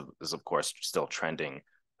investments is of course still trending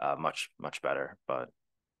much better, but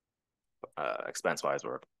expense wise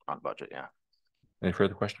we're on budget. Yeah. Any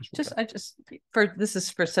further questions? This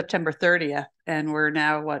is for September 30th, and we're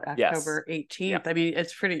now October 18th. Yep. I mean,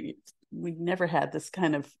 it's pretty. We never had this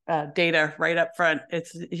kind of data right up front.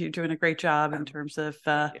 You're doing a great job in terms of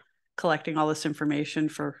collecting all this information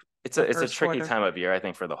for. It's a tricky time of year, I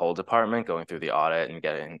think, for the whole department, going through the audit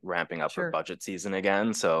and ramping up for budget season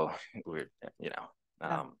again. So we're,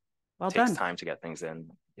 well takes done. Time to get things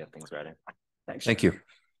in, get things ready. Thanks. Thank you.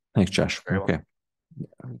 Thanks, Josh. Very okay.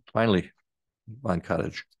 Finally, Vine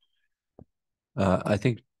Cottage. I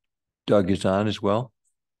think Doug is on as well.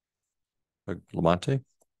 Doug Lamonte,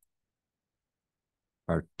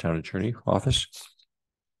 our town attorney office.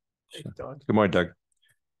 Hey, Doug. Good morning, Doug.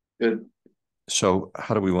 Good. So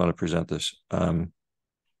how do we want to present this? At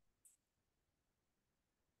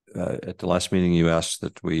the last meeting, you asked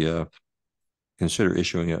that we consider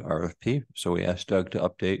issuing an RFP. So we asked Doug to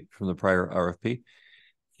update from the prior RFP.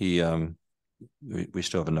 We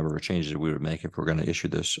still have a number of changes that we would make if we're going to issue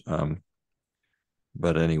this.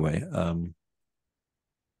 But anyway, I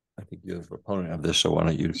think you're the proponent of this, so why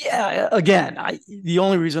don't you? Yeah, again, the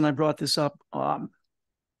only reason I brought this up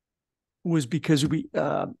was because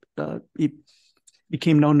it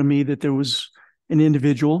became known to me that there was an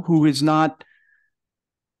individual who is not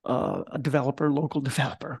a local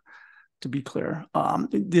developer, to be clear,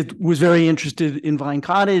 that was very interested in Vine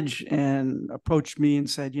Cottage and approached me and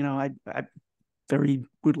said, I very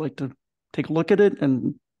would like to take a look at it,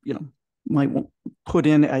 and might put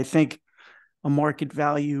in, I think, a market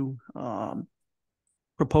value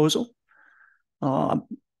proposal.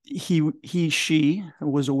 She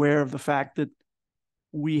was aware of the fact that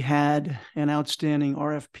we had an outstanding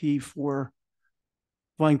RFP for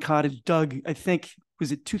Vine Cottage. Doug, I think,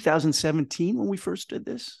 was it 2017 when we first did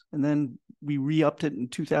this? And then we re-upped it in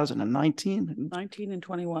 2019? 19 and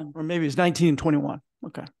 21. Or maybe it's 19 and 21.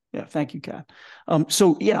 Okay. Yeah. Thank you, Kat.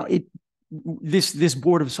 So yeah, this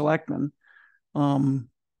Board of Selectmen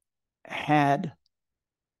had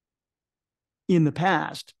in the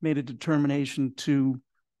past made a determination to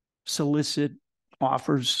solicit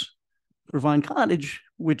offers for Vine Cottage,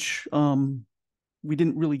 which we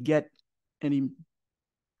didn't really get any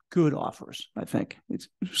good offers, I think it's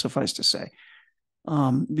suffice to say.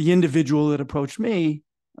 The individual that approached me,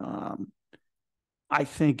 I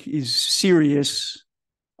think, is serious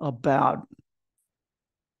about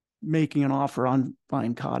making an offer on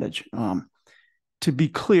Vine Cottage. To be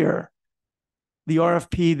clear, the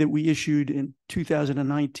RFP that we issued in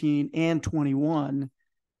 2019 and 21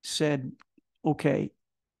 said, okay,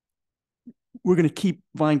 we're going to keep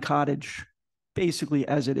Vine Cottage basically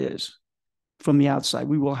as it is from the outside.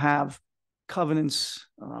 We will have covenants,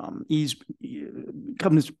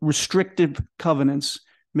 restrictive covenants,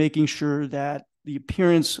 making sure that the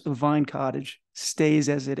appearance of Vine Cottage stays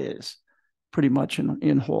as it is, pretty much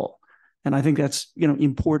in whole. And I think that's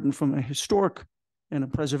important from a historic and a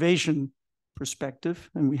preservation perspective.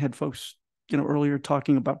 And we had folks earlier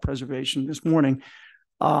talking about preservation this morning.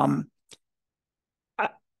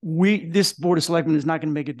 this Board of Selectmen is not going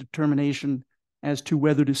to make a determination as to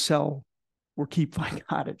whether to sell or keep Vine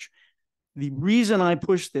Cottage. The reason I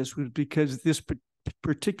pushed this was because this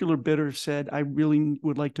particular bidder said, I really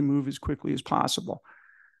would like to move as quickly as possible.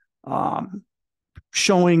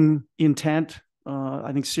 Showing intent,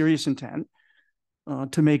 I think serious intent,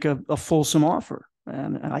 to make a fulsome offer.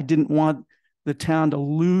 And I didn't want the town to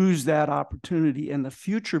lose that opportunity, and the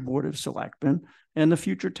future Board of Selectmen and the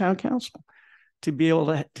future town council to be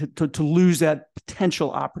able to lose that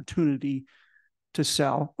potential opportunity to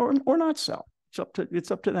sell or not sell.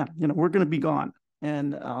 It's up to them. You know, we're going to be gone.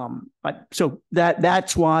 And so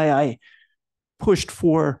that's why I pushed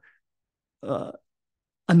for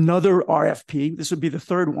another RFP. This would be the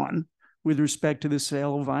third one with respect to the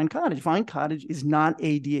sale of Vine Cottage. Vine Cottage is not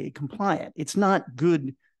ADA compliant. It's not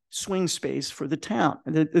good swing space for the town.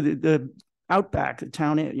 The outback, the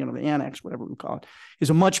town, you know, the annex, whatever we call it, is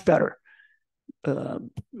a much better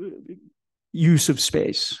use of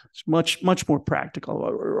space. It's much more practical.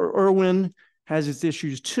 Irwin has its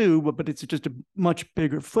issues too, but it's just a much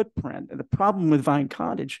bigger footprint. And the problem with Vine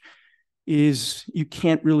Cottage is you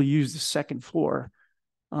can't really use the second floor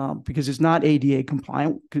because it's not ADA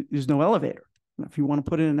compliant. There's no elevator. If you want to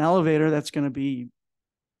put in an elevator, that's going to be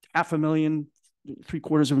 $500,000,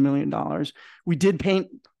 $750,000. We did paint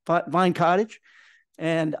Vine Cottage,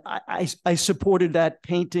 and I supported that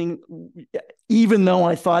painting, even though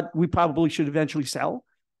I thought we probably should eventually sell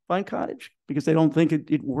Vine Cottage because they don't think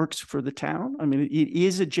it works for the town. I mean, it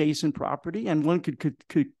is adjacent property, and one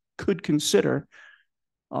could consider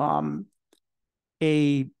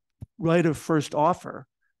a right of first offer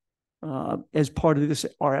as part of this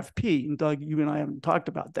RFP. And Doug, you and I haven't talked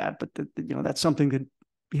about that, but you know, that's something that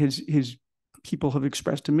his people have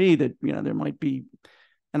expressed to me, that, you know, there might be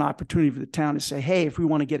an opportunity for the town to say, hey, if we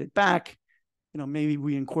want to get it back, you know, maybe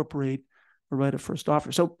we incorporate a right of first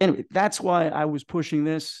offer. So anyway, that's why I was pushing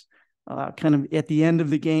this kind of at the end of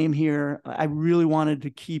the game here. I really wanted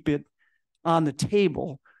to keep it on the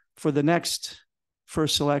table for the next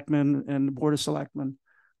first selectman and the Board of Selectmen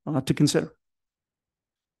to consider.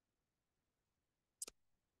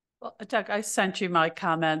 Well, Doug, I sent you my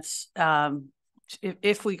comments.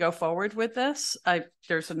 If we go forward with this,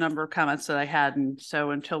 there's a number of comments that I had. And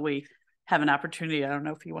so until we have an opportunity, I don't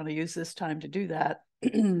know if you want to use this time to do that,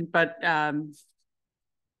 but,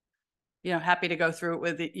 you know, happy to go through it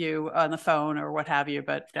with you on the phone or what have you.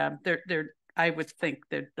 But I would think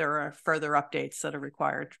that there are further updates that are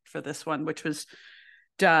required for this one, which was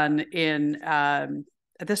done in,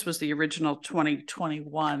 this was the original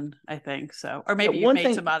 2021, I think. So, or maybe you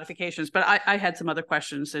made some modifications, but I had some other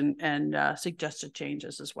questions and suggested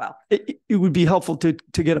changes as well. It would be helpful to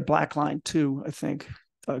get a black line too, I think.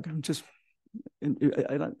 Doug, I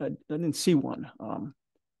didn't see one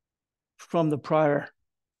from the prior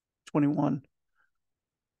 21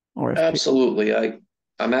 RFP. Absolutely.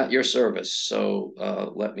 I'm at your service.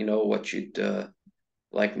 So let me know what you'd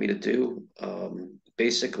like me to do.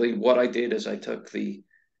 Basically, what I did is I took the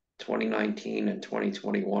 2019 and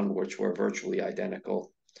 2021, which were virtually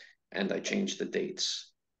identical, and I changed the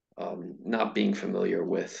dates. Not being familiar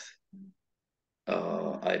with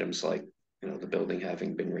items like, you know, the building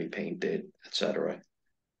having been repainted, etc.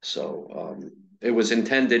 So it was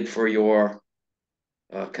intended for your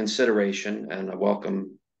consideration, and I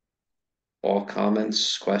welcome all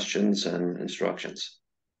comments, questions, and instructions.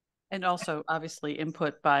 And also, obviously,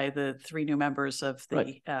 input by the 3 new members of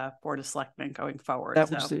the Board of Selectmen going forward.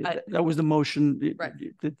 That was the motion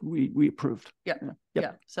that we approved. Yeah.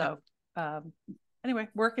 So anyway,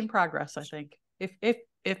 work in progress, I think,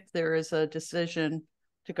 if there is a decision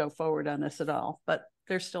to go forward on this at all, but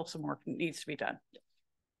there's still some work that needs to be done.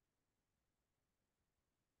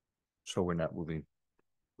 So we're not moving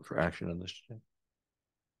for action on this today?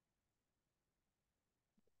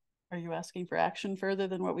 Are you asking for action further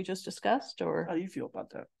than what we just discussed, or how do you feel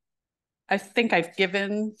about that? I think I've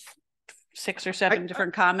given 6 or 7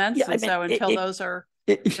 different comments, yeah, and so until those are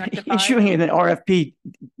rectified, issuing an RFP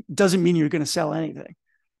doesn't mean you're going to sell anything,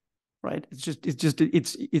 right?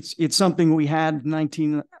 It's something we had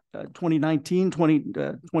 2019,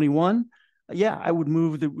 2021. Yeah, I would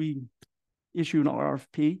move that we issue an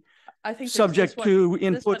RFP. I think subject to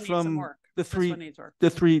input from the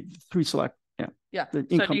three select. Yeah. So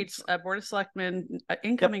it needs a Board of Selectmen,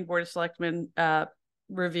 incoming Board of Selectmen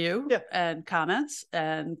review and comments,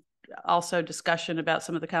 and also discussion about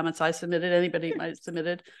some of the comments I submitted, anybody might have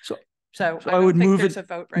submitted. So I would move it, a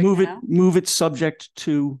vote right move it subject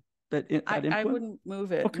to that. I wouldn't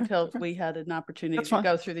move it until we had an opportunity to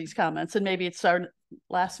go through these comments, and maybe it's our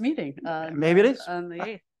last meeting. Maybe it is on the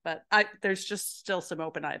 8th, but there's just still some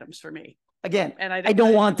open items for me. again, And I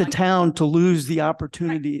don't want the town to lose the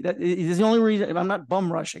opportunity. That is the only reason. I'm not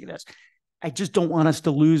bum rushing this. I just don't want us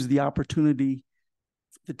to lose the opportunity,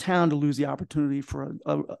 the town to lose the opportunity for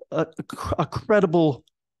a credible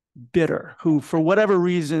bidder who, for whatever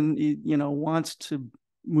reason, wants to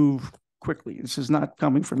move quickly. This is not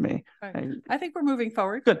coming from me. Right. I think we're moving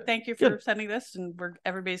forward. Good. Thank you for sending this, and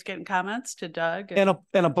everybody's getting comments to Doug. And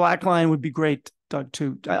a black line would be great, Doug,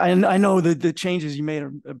 too. I know that the changes you made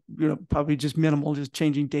are probably just minimal, just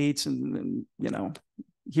changing dates and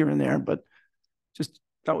here and there, but just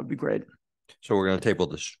that would be great. So we're going to table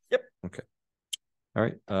this. Yep. Okay. All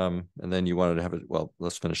right. And then you wanted to have it. Well,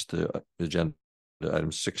 let's finish the agenda.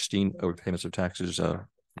 Item 16, overpayments of taxes,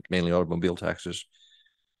 mainly automobile taxes.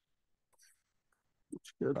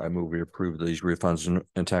 I move we approve these refunds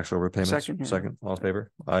and tax overpayments. Second, all in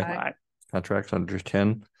favor? Aye. Aye. Contracts under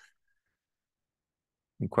 10.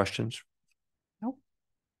 Any questions? Nope.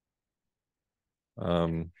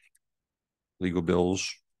 Legal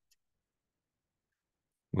bills.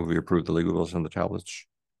 Move we approve the legal bills on the tablets.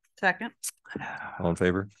 Second. All in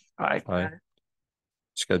favor? Aye. Aye.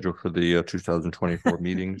 Schedule for the 2024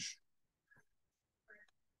 meetings.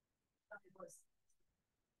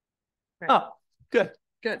 Oh, good.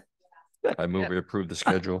 Good. I move we approve the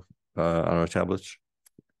schedule on our tablets.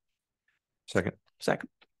 Second.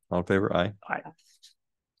 All in favor? Aye. Aye.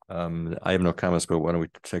 I have no comments, but why don't we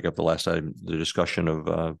take up the last item, the discussion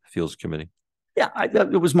of Fields Committee? Yeah,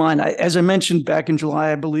 it was mine. As I mentioned back in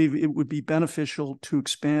July, I believe it would be beneficial to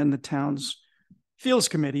expand the town's Fields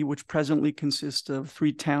Committee, which presently consists of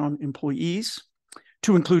 3 town employees,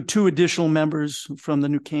 to include 2 additional members from the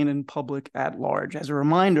New Canaan public at large. As a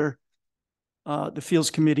reminder, the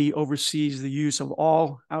Fields Committee oversees the use of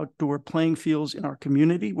all outdoor playing fields in our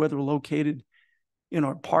community, whether located in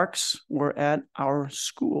our parks or at our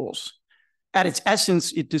schools. At its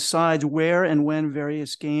essence, it decides where and when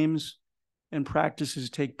various games and practices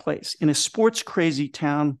take place. In a sports-crazy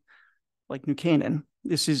town like New Canaan,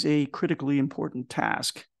 this is a critically important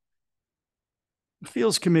task. The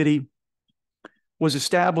Fields Committee was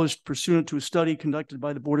established pursuant to a study conducted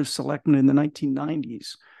by the Board of Selectmen in the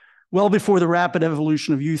 1990s, well before the rapid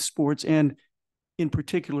evolution of youth sports and, in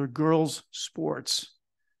particular, girls' sports.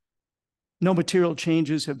 No material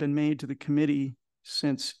changes have been made to the committee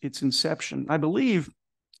since its inception. I believe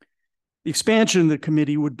the expansion of the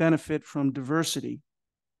committee would benefit from diversity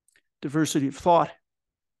of thought,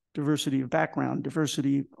 diversity of background,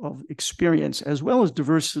 diversity of experience, as well as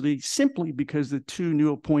diversity simply because the 2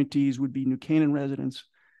 new appointees would be New Canaan residents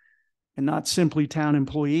and not simply town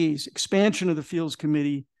employees. Expansion of the Fields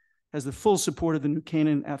Committee has the full support of the New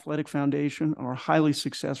Canaan Athletic Foundation, our highly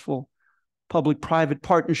successful public-private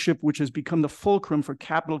partnership, which has become the fulcrum for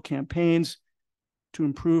capital campaigns to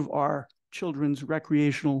improve our children's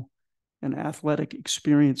recreational and athletic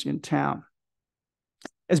experience in town.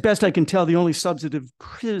 As best I can tell, the only substantive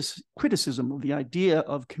criticism of the idea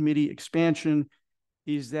of committee expansion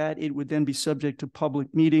is that it would then be subject to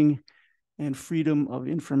public meeting and freedom of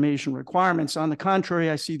information requirements. On the contrary,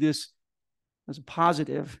 I see this as a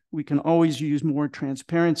positive. We can always use more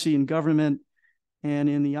transparency in government and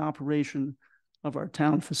in the operation of our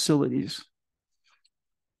town facilities.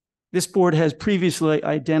 This board has previously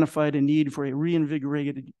identified a need for a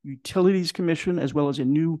reinvigorated utilities commission as well as a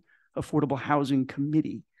new affordable housing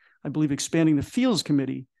committee. I believe expanding the Fields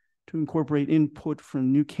Committee to incorporate input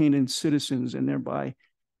from New Canaan citizens and thereby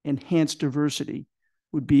enhance diversity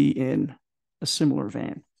would be in a similar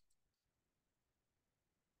vein.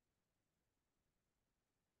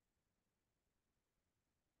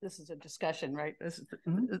 This is a discussion, right?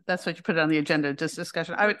 That's what you put on the agenda, just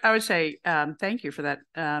discussion. I would say thank you for that,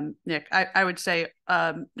 Nick. I would say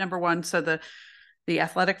number one, so the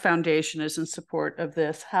Athletic Foundation is in support of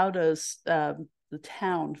this. How does the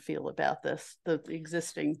town feel about this? The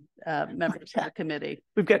existing members of the committee.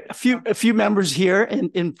 We've got a few members here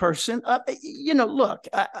in person. Look,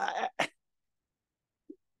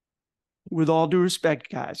 with all due respect,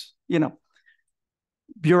 guys,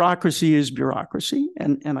 bureaucracy is bureaucracy,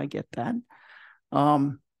 and I get that.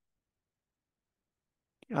 God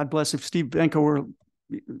bless if Steve Benko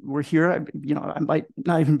were here. I might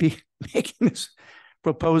not even be making this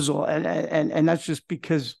proposal, and that's just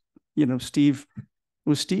because Steve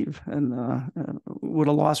was Steve, and what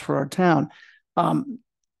a loss for our town. The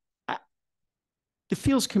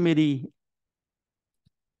Fields Committee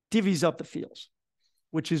divvies up the fields,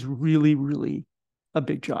 which is really, really a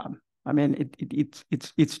big job. I mean,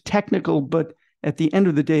 it's technical, but at the end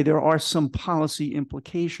of the day, there are some policy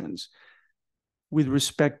implications with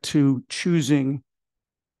respect to choosing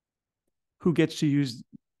who gets to use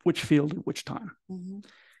which field at which time.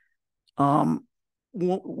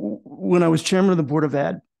 When I was chairman of the Board of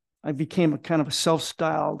Ed, I became a kind of a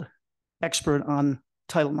self-styled expert on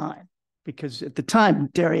Title IX, because at the time,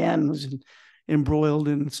 Darien was embroiled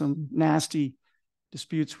in some nasty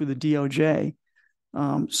disputes with the DOJ.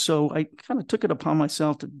 So I kind of took it upon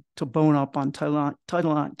myself to bone up on Title IX.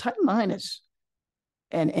 Title IX is,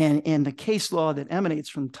 and the case law that emanates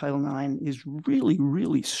from Title IX is really,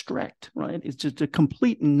 really strict, right? It's just a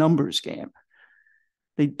complete numbers game.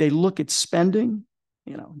 They look at spending,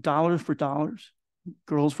 dollars for dollars,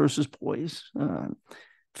 girls versus boys.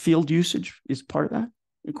 Field usage is part of that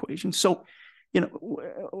equation. So,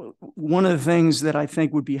 one of the things that I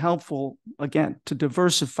think would be helpful, again, to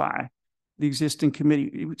diversify the existing committee,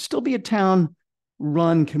 it would still be a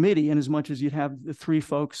town-run committee, in as much as you'd have the 3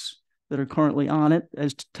 folks that are currently on it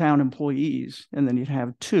as town employees, and then you'd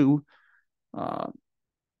have 2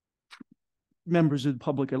 members of the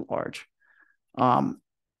public at large. I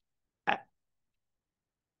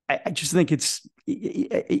just think it's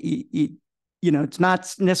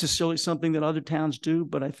not necessarily something that other towns do,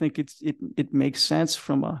 but I think it makes sense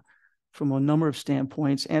from a number of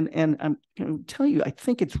standpoints. And I'm going to tell you, I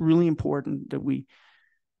think it's really important that we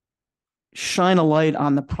shine a light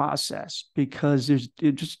on the process, because there's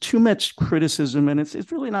just too much criticism, and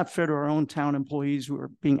it's really not fair to our own town employees who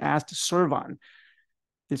are being asked to serve on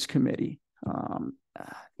this committee.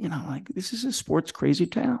 Like, this is a sports crazy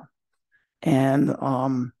town, and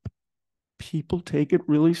people take it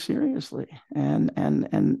really seriously. And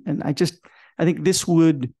I think this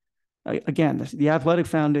would, again, the Athletic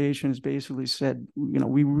Foundation has basically said,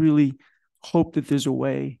 we really hope that there's a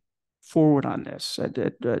way forward on this.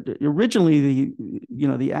 Originally,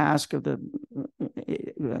 the ask of the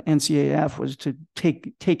NCAF was to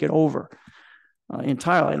take it over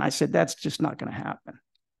entirely, and I said that's just not going to happen.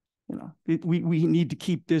 We need to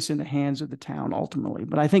keep this in the hands of the town ultimately.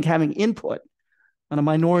 But I think having input on a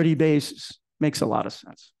minority basis makes a lot of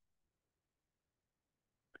sense.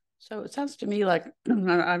 So it sounds to me like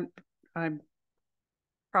I'm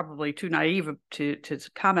probably too naive to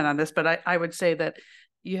comment on this, but I would say that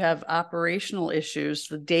you have operational issues,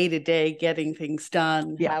 the day-to-day getting things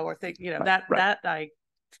done. Yeah. How are things, Right. that I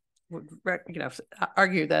would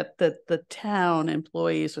argue that the town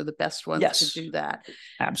employees are the best ones Yes. to do that.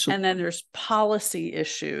 Absolutely. And then there's policy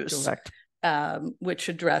issues. Correct. Which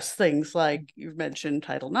address things like you've mentioned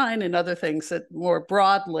Title IX and other things that more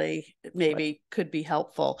broadly maybe could be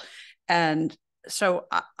helpful. And so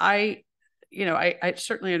I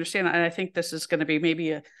certainly understand, and I think this is going to be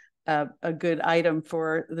maybe a good item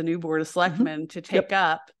for the new Board of Selectmen to take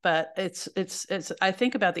up. But it's I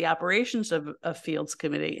think about the operations of a Fields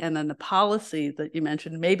Committee, and then the policy that you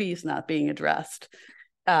mentioned maybe is not being addressed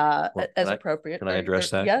as appropriate. Can I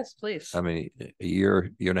address that? Yes, please. I mean, a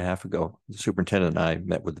year and a half ago, the superintendent and I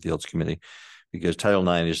met with the Fields Committee, because Title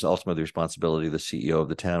IX is ultimately the responsibility of the CEO of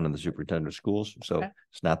the town and the superintendent of schools. So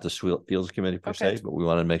it's not the Fields Committee per se, but we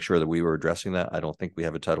wanted to make sure that we were addressing that. I don't think we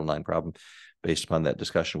have a Title IX problem based upon that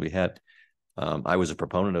discussion we had. I was a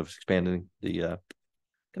proponent of expanding the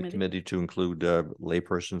committee to include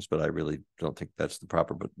laypersons, but I really don't think that's the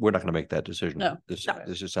proper, but we're not going to make that decision. No.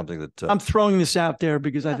 This is something that I'm throwing this out there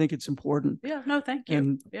because I think it's important. Yeah, no, thank you.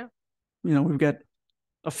 And, yeah. We've got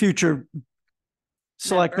a future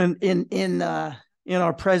selectman in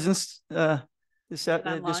our presence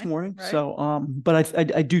this morning. Right? So, but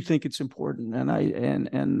I do think it's important,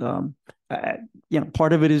 and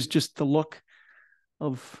part of it is just the look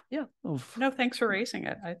of No, thanks for raising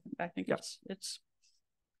it. I think it's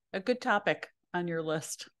a good topic on your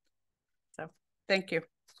list. So thank you.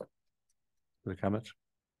 Further comments?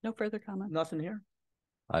 No further comment. Nothing here.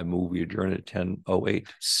 I move we adjourn at 10:08.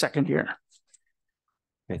 Second here.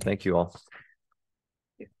 Okay, thank you all.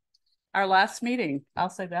 Our last meeting, I'll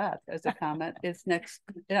say that as a comment, is next,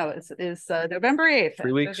 is November 8th.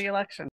 3 weeks. Of the election.